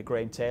 towards the end of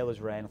Graham Taylor's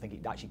reign. I think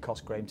it actually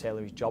cost Graham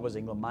Taylor his job as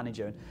England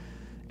manager. And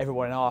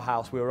everyone in our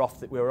house, we were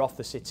off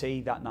the settee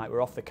that night. We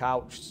were off the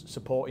couch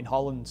supporting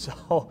Holland.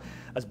 So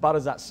as bad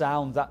as that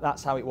sounds,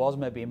 that's how it was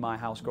maybe in my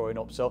house growing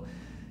up. So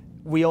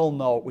we all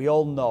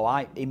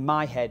know. In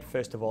my head,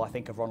 first of all, I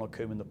think of Ronald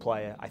Koeman, the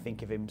player. I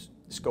think of him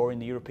scoring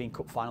the European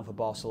Cup final for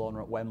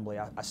Barcelona at Wembley.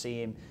 I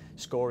see him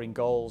scoring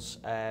goals,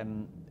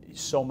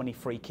 so many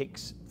free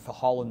kicks for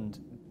Holland,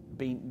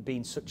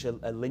 being such a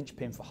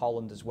linchpin for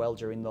Holland as well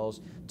during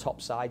those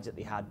top sides that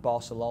they had,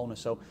 Barcelona.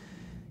 So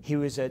he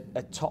was a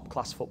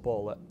top-class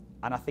footballer,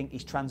 and I think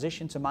his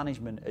transition to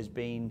management has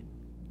been,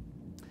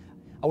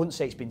 I wouldn't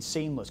say it's been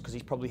seamless, because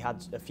he's probably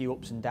had a few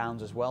ups and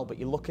downs as well, but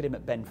you look at him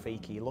at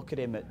Benfica, you look at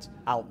him at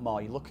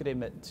Alkmaar, you look at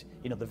him at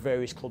the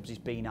various clubs he's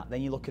been at,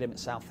 then you look at him at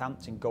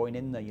Southampton going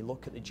in there, you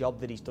look at the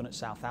job that he's done at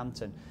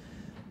Southampton.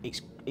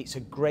 It's a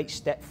great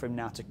step for him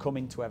now to come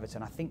into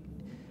Everton. I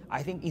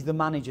think he's the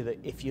manager that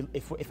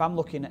if I'm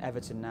looking at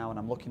Everton now and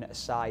I'm looking at a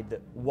side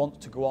that wants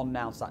to go on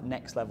now to that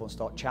next level and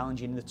start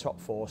challenging in the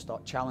top 4,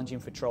 start challenging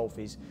for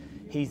trophies,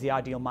 he's the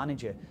ideal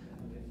manager.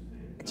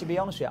 To be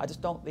honest with you,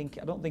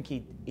 I don't think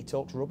he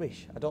talks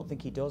rubbish. I don't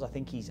think he does. I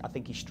think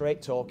he's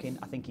straight talking.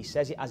 I think he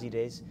says it as it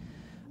is.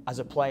 As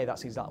a player,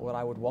 that's exactly what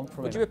I would want from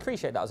him. Would you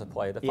appreciate that as a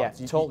player? Yeah,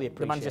 totally appreciate it.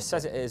 The manager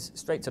says it is,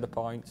 straight to the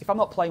point. If I'm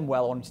not playing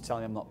well, I want him to tell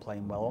me I'm not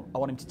playing well. I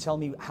want him to tell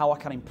me how I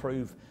can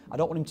improve. I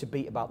don't want him to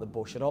beat about the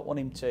bush. I don't want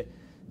him to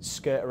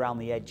skirt around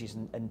the edges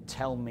and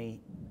tell me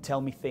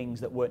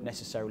things that weren't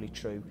necessarily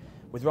true.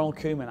 With Ronald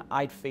Koeman,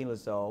 I'd feel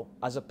as though,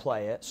 as a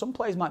player, some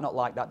players might not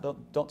like that,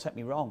 don't take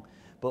me wrong,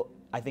 but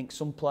I think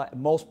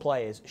most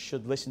players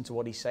should listen to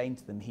what he's saying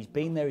to them. He's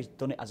been there, he's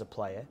done it as a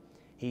player.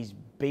 He's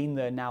been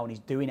there now and he's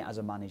doing it as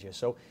a manager.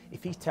 So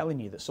if he's telling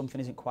you that something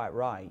isn't quite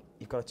right,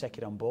 you've got to take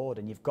it on board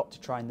and you've got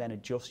to try and then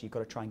adjust. You've got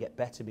to try and get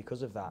better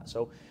because of that.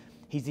 So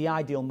he's the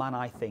ideal man,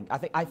 I think.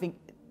 I think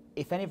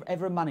if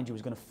ever a manager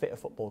was going to fit a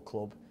football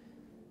club,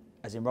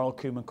 as in Ronald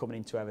Koeman coming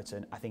into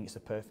Everton, I think it's the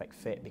perfect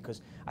fit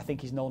because I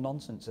think he's no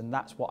nonsense, and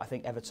that's what I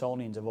think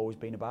Evertonians have always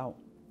been about.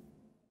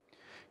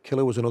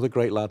 Killer was another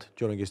great lad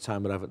during his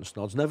time at Everton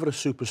Snods. Never a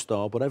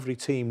superstar, but every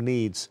team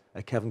needs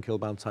a Kevin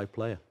Kilbane type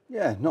player.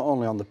 Yeah, not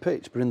only on the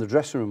pitch, but in the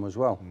dressing room as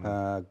well.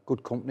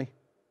 Good company,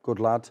 good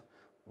lad,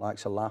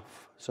 likes a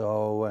laugh.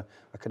 So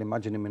I can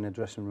imagine him in a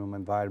dressing room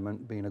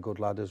environment being a good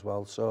lad as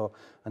well. So,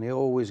 and he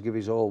always give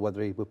his all,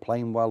 whether he were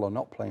playing well or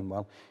not playing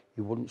well.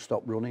 He wouldn't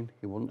stop running.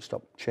 He wouldn't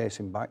stop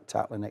chasing back,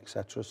 tackling,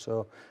 etc.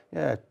 So,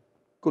 yeah,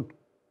 good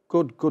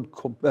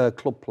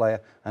club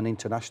player and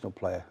international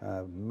player.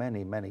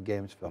 Many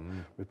games for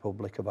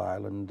Republic of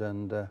Ireland,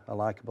 and a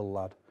likeable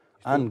lad.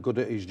 And good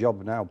at his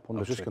job now. I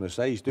was just going to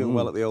say, he's doing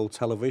well at the old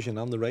television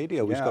and the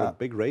radio. He's got a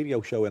big radio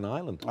show in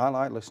Ireland. I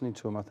like listening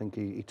to him. I think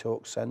he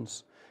talks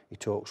sense, he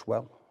talks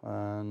well,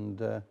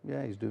 and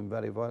yeah, he's doing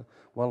very well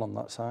on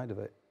that side of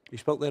it. You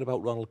spoke there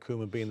about Ronald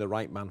Koeman being the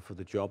right man for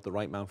the job, the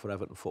right man for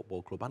Everton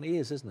Football Club, and he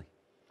is, isn't he?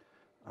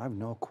 I've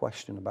no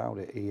question about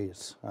it, he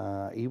is.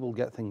 He will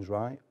get things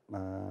right.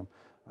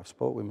 I've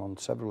spoken with him on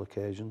several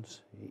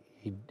occasions.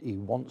 He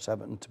wants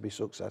Everton to be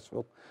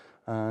successful,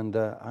 and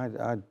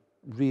I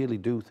really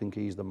do think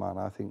he's the man.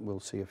 I think we'll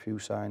see a few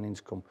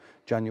signings come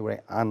January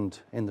and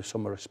in the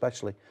summer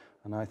especially,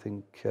 and I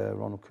think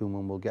Ronald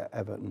Koeman will get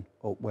Everton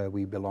up where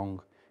we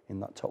belong in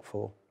that top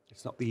 4.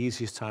 It's not the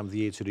easiest time of the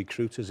year to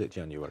recruit, is it,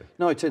 January?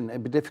 No, it isn't.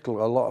 It'd be difficult.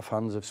 A lot of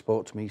fans have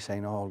spoke to me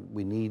saying, oh,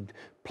 we need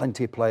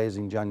plenty of players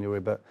in January,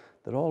 but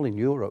they're all in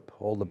Europe,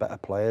 all the better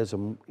players,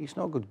 and it's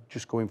not good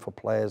just going for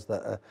players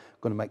that are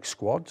going to make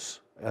squads,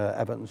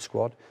 Everton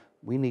squad.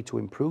 We need to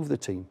improve the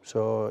team,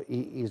 so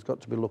he's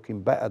got to be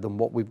looking better than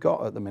what we've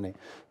got at the minute,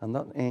 and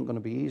that ain't going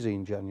to be easy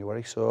in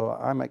January. So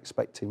I'm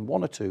expecting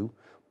 1 or 2,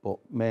 but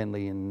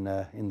mainly in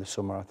the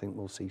summer I think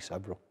we'll see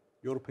several.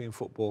 European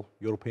football,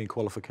 European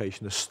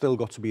qualification has still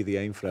got to be the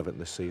aim for Everton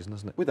this season,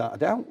 hasn't it? Without a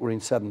doubt, we're in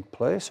 7th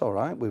place. All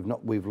right,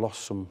 we've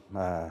lost some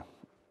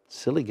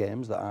silly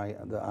games that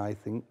I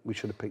think we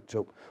should have picked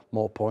up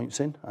more points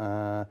in.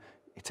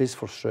 It is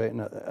frustrating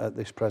at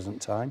this present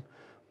time.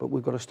 But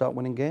we've got to start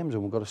winning games,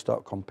 and we've got to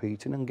start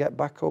competing and get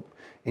back up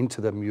into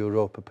them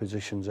Europa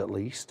positions at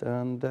least,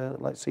 and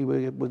let's see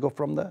where we go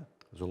from there.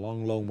 There's a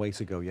long way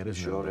to go yet,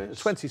 isn't Sure there?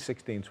 is. The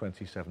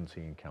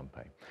 2016-2017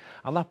 campaign.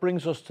 And that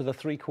brings us to the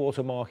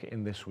 3-quarter mark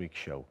in this week's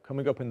show.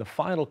 Coming up in the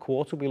final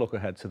quarter, we look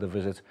ahead to the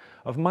visit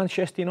of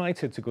Manchester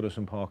United to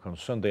Goodison Park on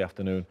Sunday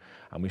afternoon,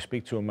 and we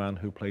speak to a man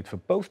who played for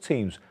both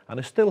teams and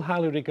is still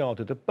highly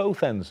regarded at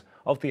both ends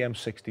of the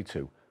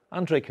M62,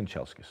 Andrzej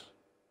Kanchelskis.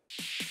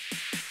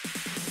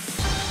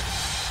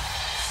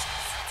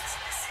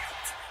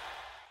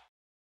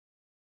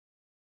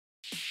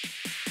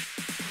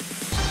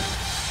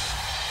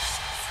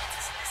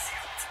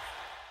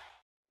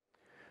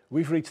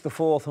 We've reached the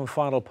 4th and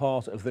final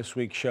part of this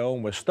week's show,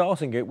 and we're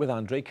starting it with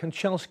Andrzej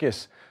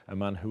Kanchelskis, a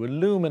man who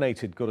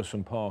illuminated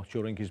Goodison Park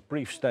during his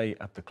brief stay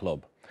at the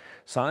club.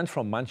 Signed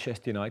from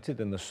Manchester United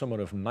in the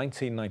summer of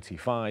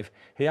 1995,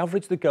 he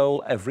averaged a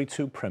goal every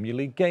 2 Premier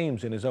League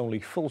games in his only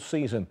full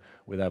season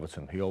with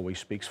Everton. He always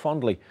speaks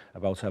fondly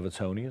about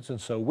Evertonians,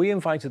 and so we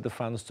invited the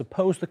fans to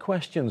pose the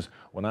questions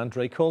when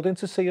Andrzej called in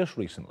to see us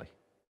recently.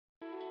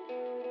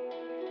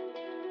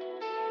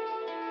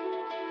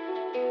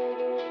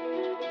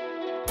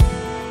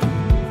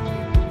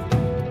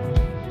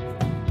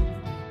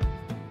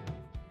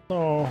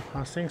 No,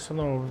 I think so,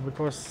 no,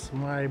 because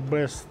my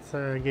best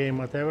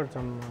game at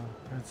Everton,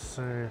 it's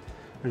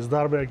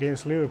derby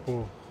against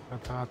Liverpool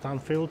at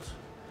Anfield.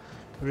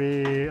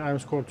 I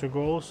scored 2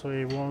 goals,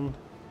 we won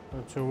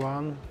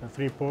 2-1,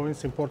 3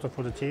 points, important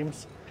for the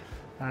teams,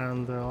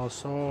 and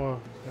also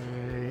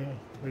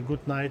a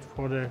good night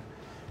for the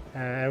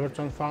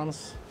Everton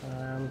fans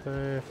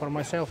and for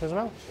myself as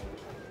well.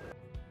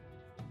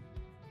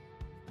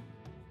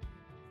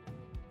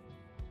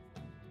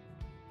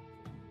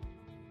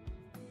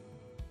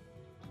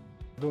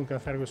 Duncan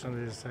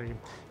Ferguson is a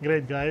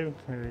great guy,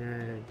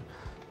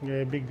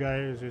 a big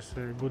guy, he's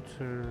a good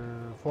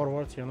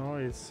forward, you know.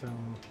 I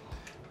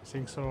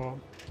think so.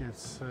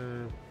 It's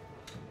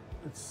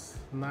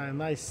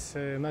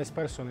nice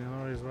person, you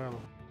know, as well.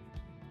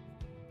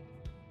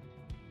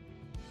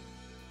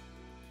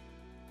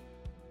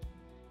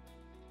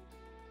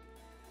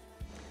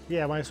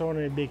 Yeah, my son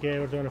is a big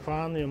Everton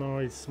fan, you know.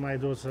 It's my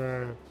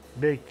daughter,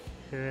 big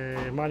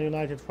Man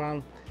United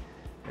fan.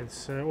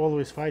 It's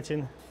always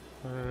fighting.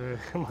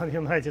 Man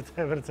United,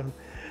 Everton.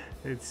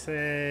 It's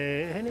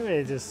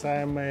anyway. Just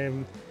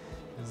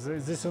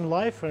this in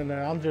life and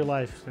under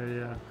life.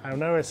 I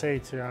never say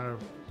to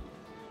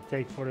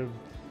take for a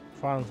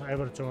fan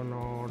Everton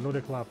or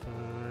another club.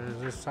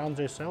 This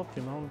Andrzej self,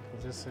 you know.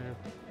 This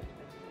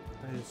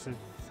it's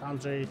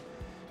Andrzej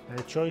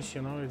choice,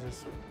 you know. It's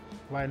just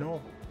why no.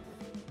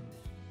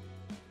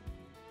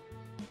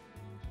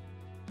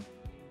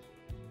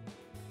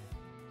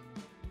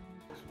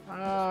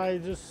 I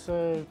just.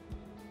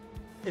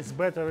 It's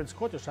better with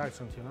Scottish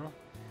accent, you know.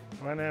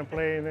 When I'm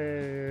playing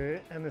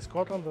in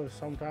Scotland,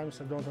 sometimes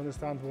I don't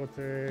understand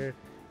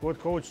what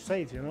coach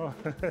said, you know.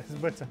 It's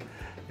better.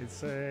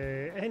 It's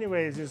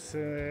anyways. It's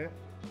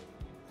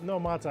no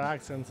matter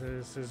accent.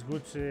 It's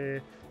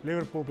good.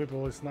 Liverpool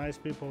people, it's nice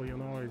people, you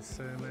know. It's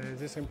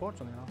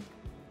important, you know.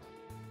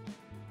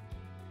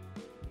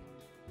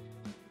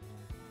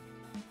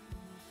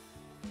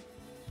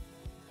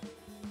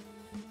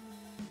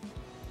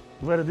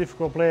 Very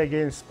difficult play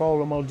against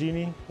Paolo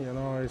Maldini. You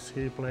know,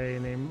 he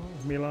playing in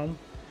Milan.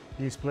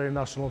 He's playing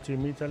national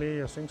team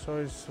Italy. I think so.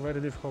 It's a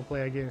very difficult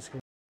play against him.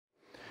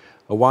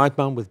 A wide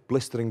man with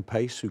blistering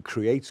pace who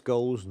creates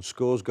goals and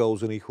scores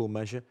goals in equal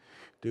measure.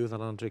 Do that,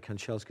 Andrei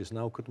Kanchelskis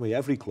now, couldn't we?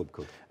 Every club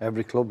could.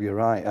 Every club, you're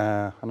right.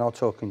 I know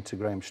talking to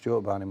Graham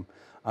Stewart about him,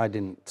 I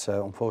didn't,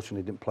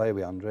 unfortunately didn't play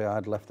with Andrei.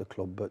 I'd left the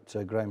club,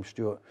 but Graham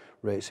Stewart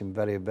rates him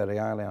very, very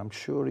highly. I'm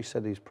sure he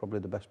said he's probably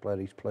the best player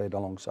he's played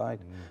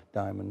alongside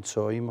Diamond,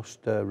 so he must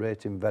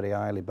rate him very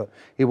highly. But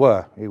he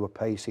were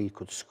pacey, he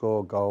could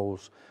score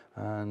goals,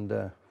 and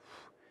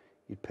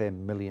you'd pay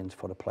millions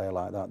for a player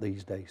like that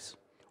these days.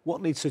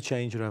 What needs to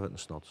change at Everton,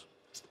 Snods?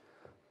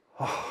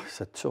 Oh, it's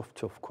a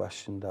tough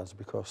question, Daz,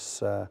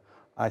 because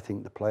I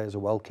think the players are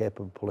well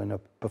capable of pulling a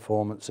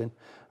performance in,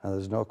 and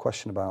there's no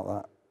question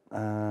about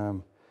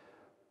that.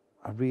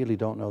 I really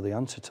don't know the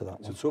answer to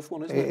that one. It's a tough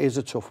one, isn't it? It is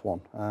a tough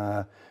one.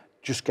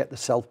 Just get the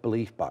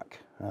self-belief back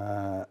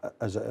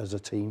as a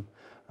team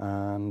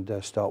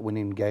and start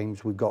winning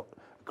games. We've got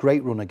a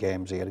great run of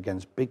games here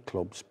against big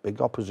clubs,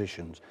 big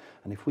oppositions,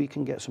 and if we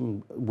can get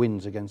some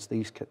wins against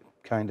these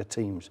kind of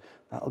teams,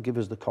 that'll give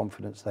us the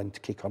confidence then to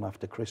kick on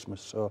after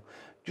Christmas. So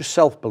just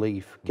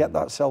self-belief, get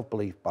that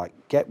self-belief back,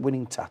 get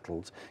winning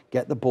tackles,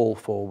 get the ball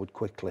forward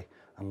quickly,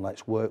 and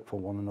let's work for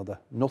one another.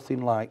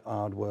 Nothing like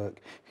hard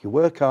work. If you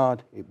work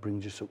hard, it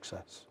brings you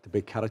success. The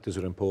big characters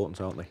are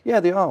important, aren't they? Yeah,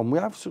 they are, and we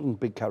have some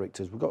big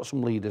characters. We've got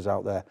some leaders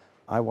out there.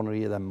 I want to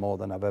hear them more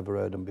than I've ever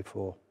heard them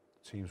before.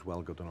 Seems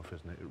well good enough,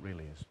 isn't it? It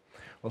really is.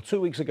 Well, 2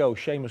 weeks ago,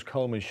 Seamus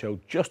Koeman showed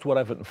just what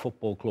Everton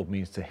Football Club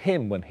means to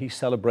him when he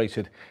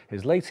celebrated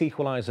his late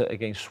equaliser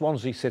against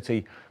Swansea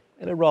City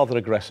in a rather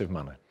aggressive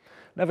manner.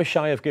 Never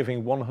shy of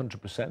giving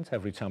 100%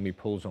 every time he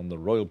pulls on the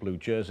royal blue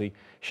jersey,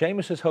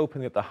 Seamus is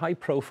hoping that the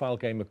high-profile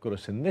game at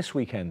Goodison this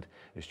weekend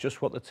is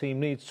just what the team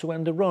needs to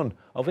end a run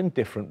of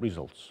indifferent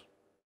results.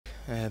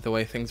 The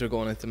way things are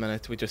going at the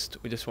minute, we just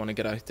want to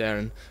get out there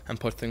and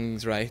put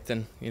things right,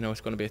 and you know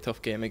it's going to be a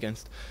tough game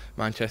against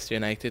Manchester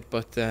United,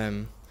 but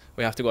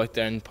we have to go out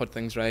there and put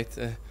things right.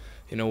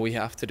 You know, we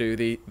have to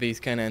do these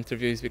kind of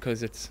interviews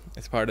because it's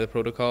part of the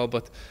protocol,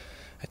 but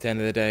at the end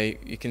of the day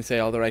you can say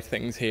all the right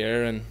things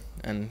here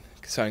and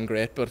sound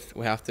great, but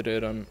we have to do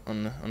it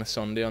on a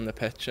Sunday on the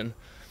pitch, and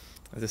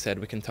as I said,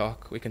 we can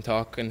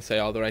talk and say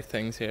all the right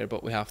things here,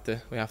 but we have to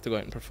go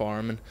out and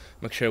perform and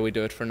make sure we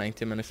do it for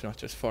 90 minutes, not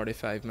just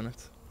 45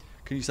 minutes.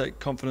 Can you take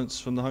confidence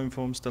from the home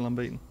form, still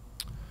unbeaten?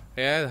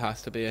 Yeah, it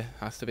has to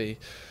be.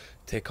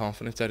 Take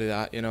confidence out of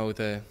that. You know,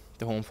 the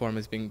home form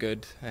has been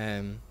good.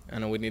 I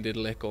know we needed a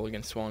late goal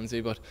against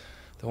Swansea, but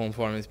the home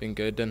form has been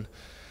good, and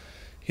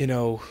you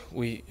know,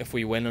 if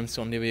we win on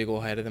Sunday, we go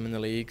ahead of them in the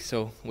league.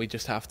 So we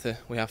just have to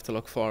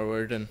look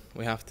forward, and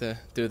we have to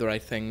do the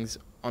right things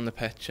on the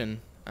pitch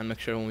and make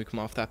sure when we come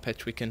off that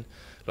pitch we can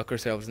look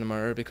ourselves in the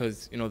mirror,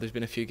 because you know there's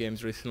been a few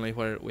games recently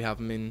where we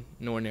haven't been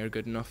nowhere near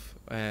good enough.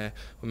 We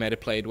might have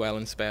played well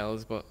in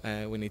spells, but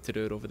we need to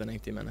do it over the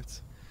 90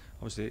 minutes.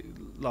 Obviously,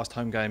 last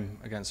home game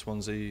against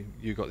Swansea,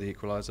 you got the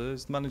equaliser.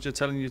 Is the manager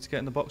telling you to get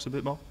in the box a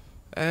bit more?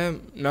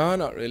 No,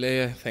 not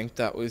really. I think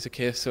that was a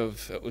case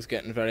of it was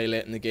getting very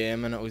late in the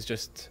game and it was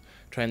just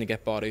trying to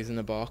get bodies in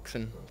the box,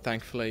 and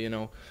thankfully, you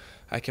know,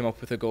 I came up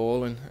with a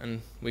goal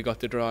and we got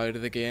the draw out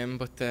of the game,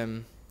 but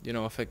you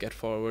know, if I get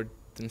forward,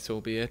 then so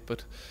be it.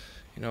 But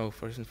you know,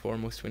 first and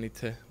foremost, we need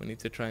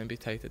to try and be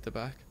tight at the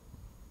back.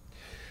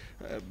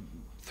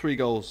 3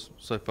 goals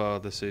so far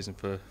this season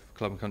for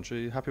club and country.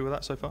 Are you happy with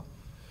that so far?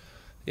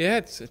 Yeah,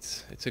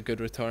 it's a good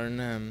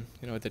return.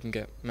 You know, I didn't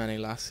get many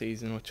last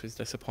season, which was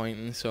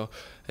disappointing. So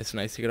it's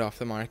nice to get off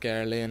the mark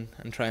early and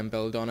try and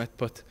build on it.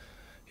 But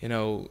you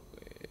know,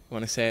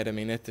 when I say it, I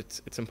mean it.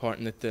 It's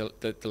important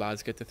that the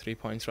lads get the 3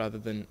 points rather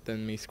than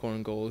me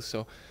scoring goals.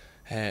 So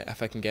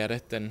if I can get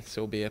it, then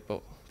so be it.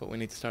 But we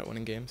need to start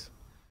winning games.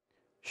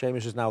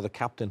 Seamus is now the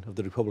captain of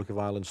the Republic of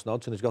Ireland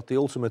Snods, and he's got the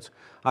ultimate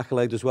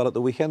accolade as well at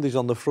the weekend. He's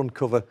on the front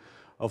cover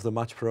of the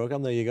match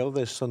programme. There you go.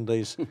 There's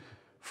Sunday's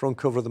front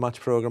cover of the match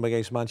programme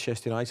against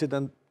Manchester United.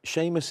 And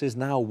Seamus is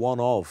now one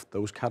of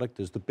those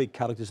characters, the big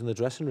characters in the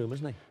dressing room,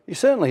 isn't he? He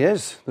certainly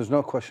is. There's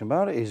no question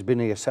about it. He's been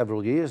here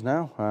several years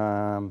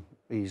now.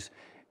 He's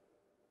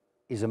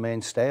a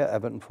mainstay at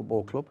Everton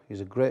Football Club.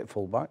 He's a great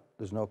fullback.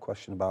 There's no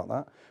question about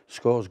that.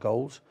 Scores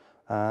goals.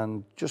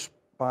 And just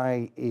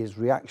by his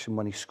reaction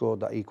when he scored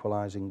that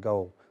equalising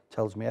goal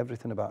tells me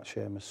everything about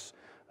Seamus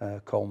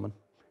Koeman.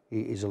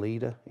 He's a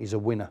leader. He's a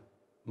winner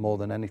more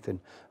than anything.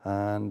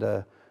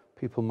 And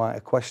people might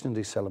have questioned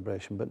his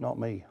celebration, but not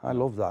me. I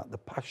love that, the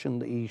passion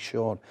that he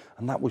showed,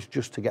 and that was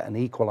just to get an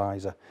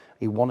equaliser.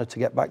 He wanted to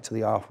get back to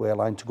the halfway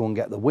line to go and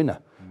get the winner.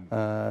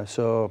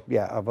 So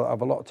yeah, I've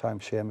a lot of time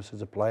for Seamus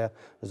as a player,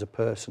 as a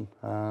person,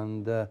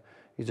 and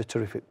he's a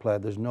terrific player.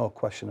 There's no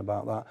question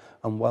about that,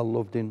 and well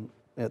loved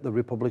at the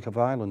Republic of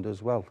Ireland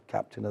as well.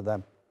 Captain of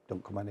them,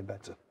 don't come any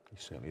better.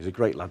 He's a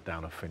great lad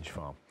down at Finch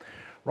Farm.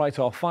 Right,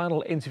 our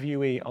final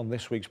interviewee on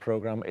this week's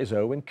programme is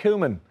Erwin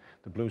Koeman.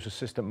 The Blues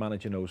assistant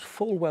manager knows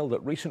full well that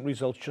recent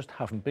results just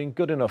haven't been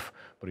good enough,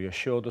 but he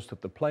assured us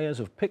that the players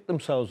have picked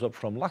themselves up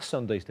from last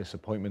Sunday's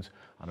disappointment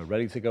and are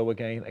ready to go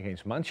again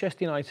against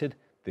Manchester United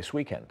this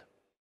weekend.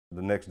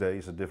 The next day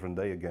is a different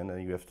day again,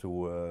 and you have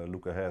to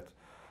look ahead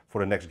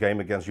for the next game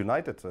against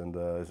United, and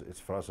it's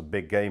for us a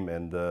big game,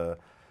 and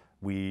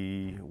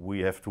we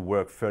have to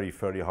work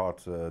very hard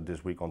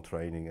this week on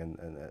training,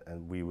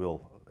 and we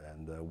will,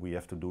 and we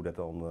have to do that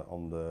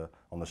on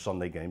the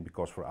Sunday game,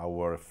 because for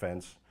our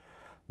fans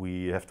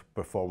we have to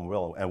perform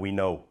well, and we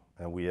know,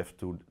 and we have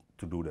to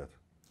do that.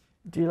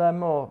 Do you learn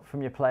more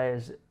from your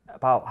players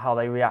about how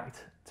they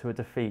react to a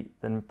defeat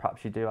than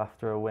perhaps you do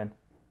after a win?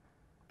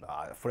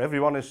 For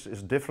everyone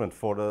is different.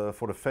 For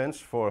the fans,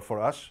 for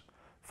us,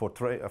 for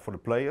the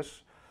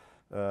players.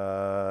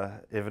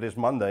 If it is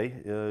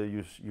Monday,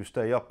 you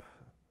stay up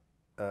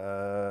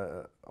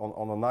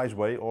on a nice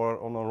way or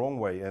on a wrong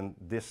way, and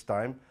this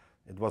time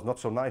it was not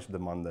so nice the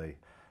Monday.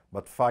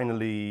 But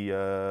finally,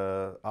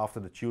 after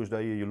the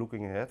Tuesday, you're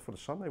looking ahead for the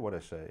Sunday, what I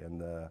say,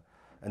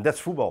 and that's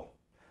football.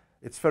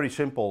 It's very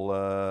simple.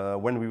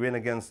 When we win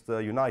against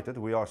United,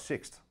 we are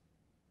 6th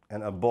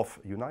and above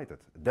United.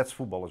 That's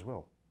football as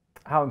well.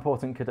 How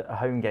important could a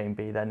home game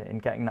be then in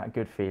getting that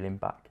good feeling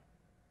back?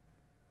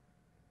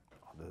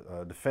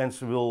 The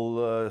fans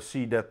will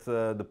see that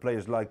the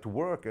players like to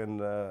work,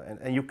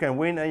 and you can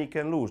win and you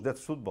can lose.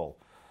 That's football.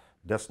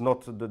 That's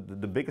not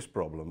the biggest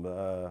problem.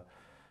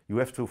 You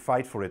have to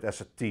fight for it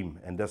as a team,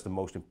 and that's the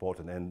most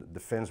important. And the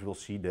fans will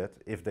see that.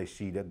 If they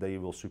see that, they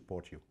will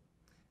support you.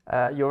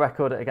 Your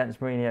record against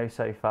Mourinho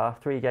so far,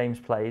 3 games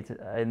played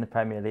in the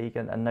Premier League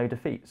and no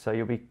defeat. So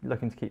you'll be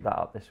looking to keep that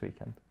up this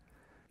weekend.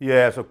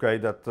 Yes, okay,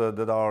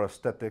 that are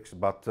statistics,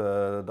 but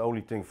the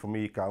only thing for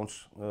me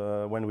counts.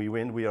 When we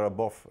win, we are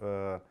above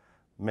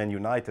Man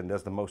United, and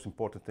that's the most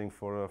important thing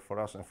for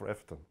us and for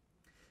Everton.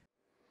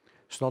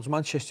 Snods,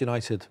 Manchester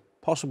United,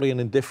 possibly an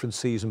indifferent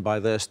season by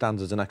their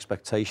standards and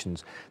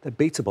expectations. They're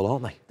beatable,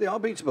 aren't they? They are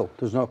beatable,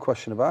 there's no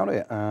question about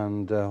it,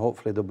 and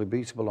hopefully they'll be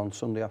beatable on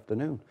Sunday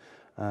afternoon.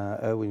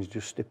 Erwin's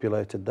just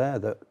stipulated there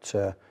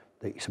that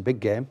it's a big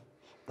game.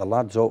 The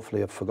lads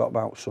hopefully have forgot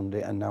about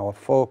Sunday and now are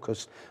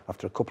focused,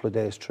 after a couple of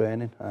days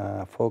training,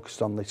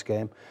 focused on this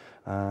game.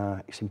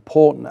 It's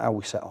important how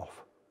we set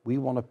off. We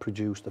want to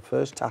produce the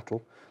first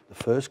tackle, the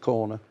first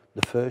corner,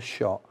 the first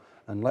shot,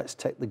 and let's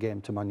take the game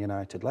to Man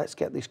United. Let's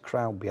get this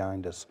crowd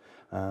behind us.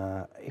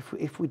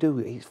 If we do,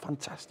 it's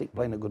fantastic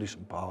playing at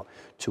Goodison Park.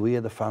 To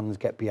hear the fans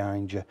get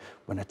behind you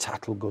when a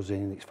tackle goes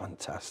in, it's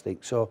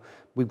fantastic. So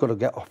we've got to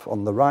get off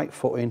on the right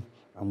footing,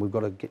 and we've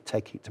got to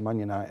take it to Man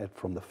United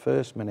from the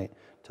first minute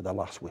to the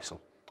last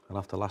whistle. And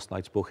after last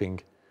night's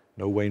booking,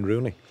 no Wayne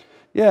Rooney.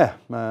 Yeah,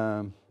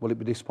 will it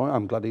be disappointing?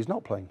 I'm glad he's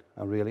not playing.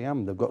 I really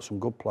am. They've got some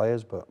good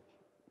players, but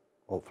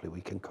hopefully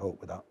we can cope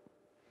with that.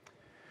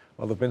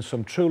 Well, there have been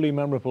some truly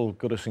memorable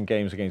Goodison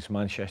games against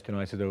Manchester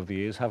United over the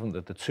years, haven't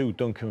there? The 2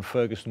 Duncan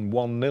Ferguson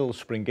 1-0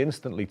 spring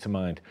instantly to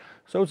mind.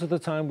 So to the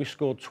time we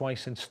scored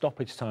twice in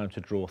stoppage time to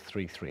draw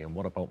 3-3. And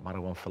what about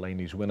Marouane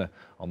Fellaini's winner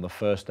on the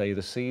first day of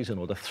the season,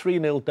 or the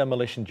 3-0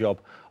 demolition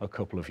job a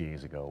couple of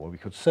years ago? Well, we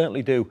could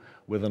certainly do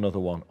with another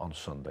one on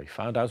Sunday.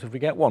 Find out if we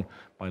get one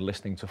by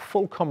listening to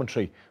full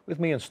commentary with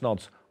me and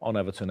Snods on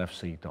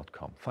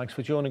evertonfc.com. Thanks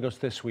for joining us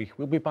this week.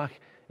 We'll be back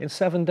in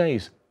 7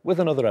 days with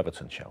another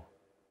Everton show.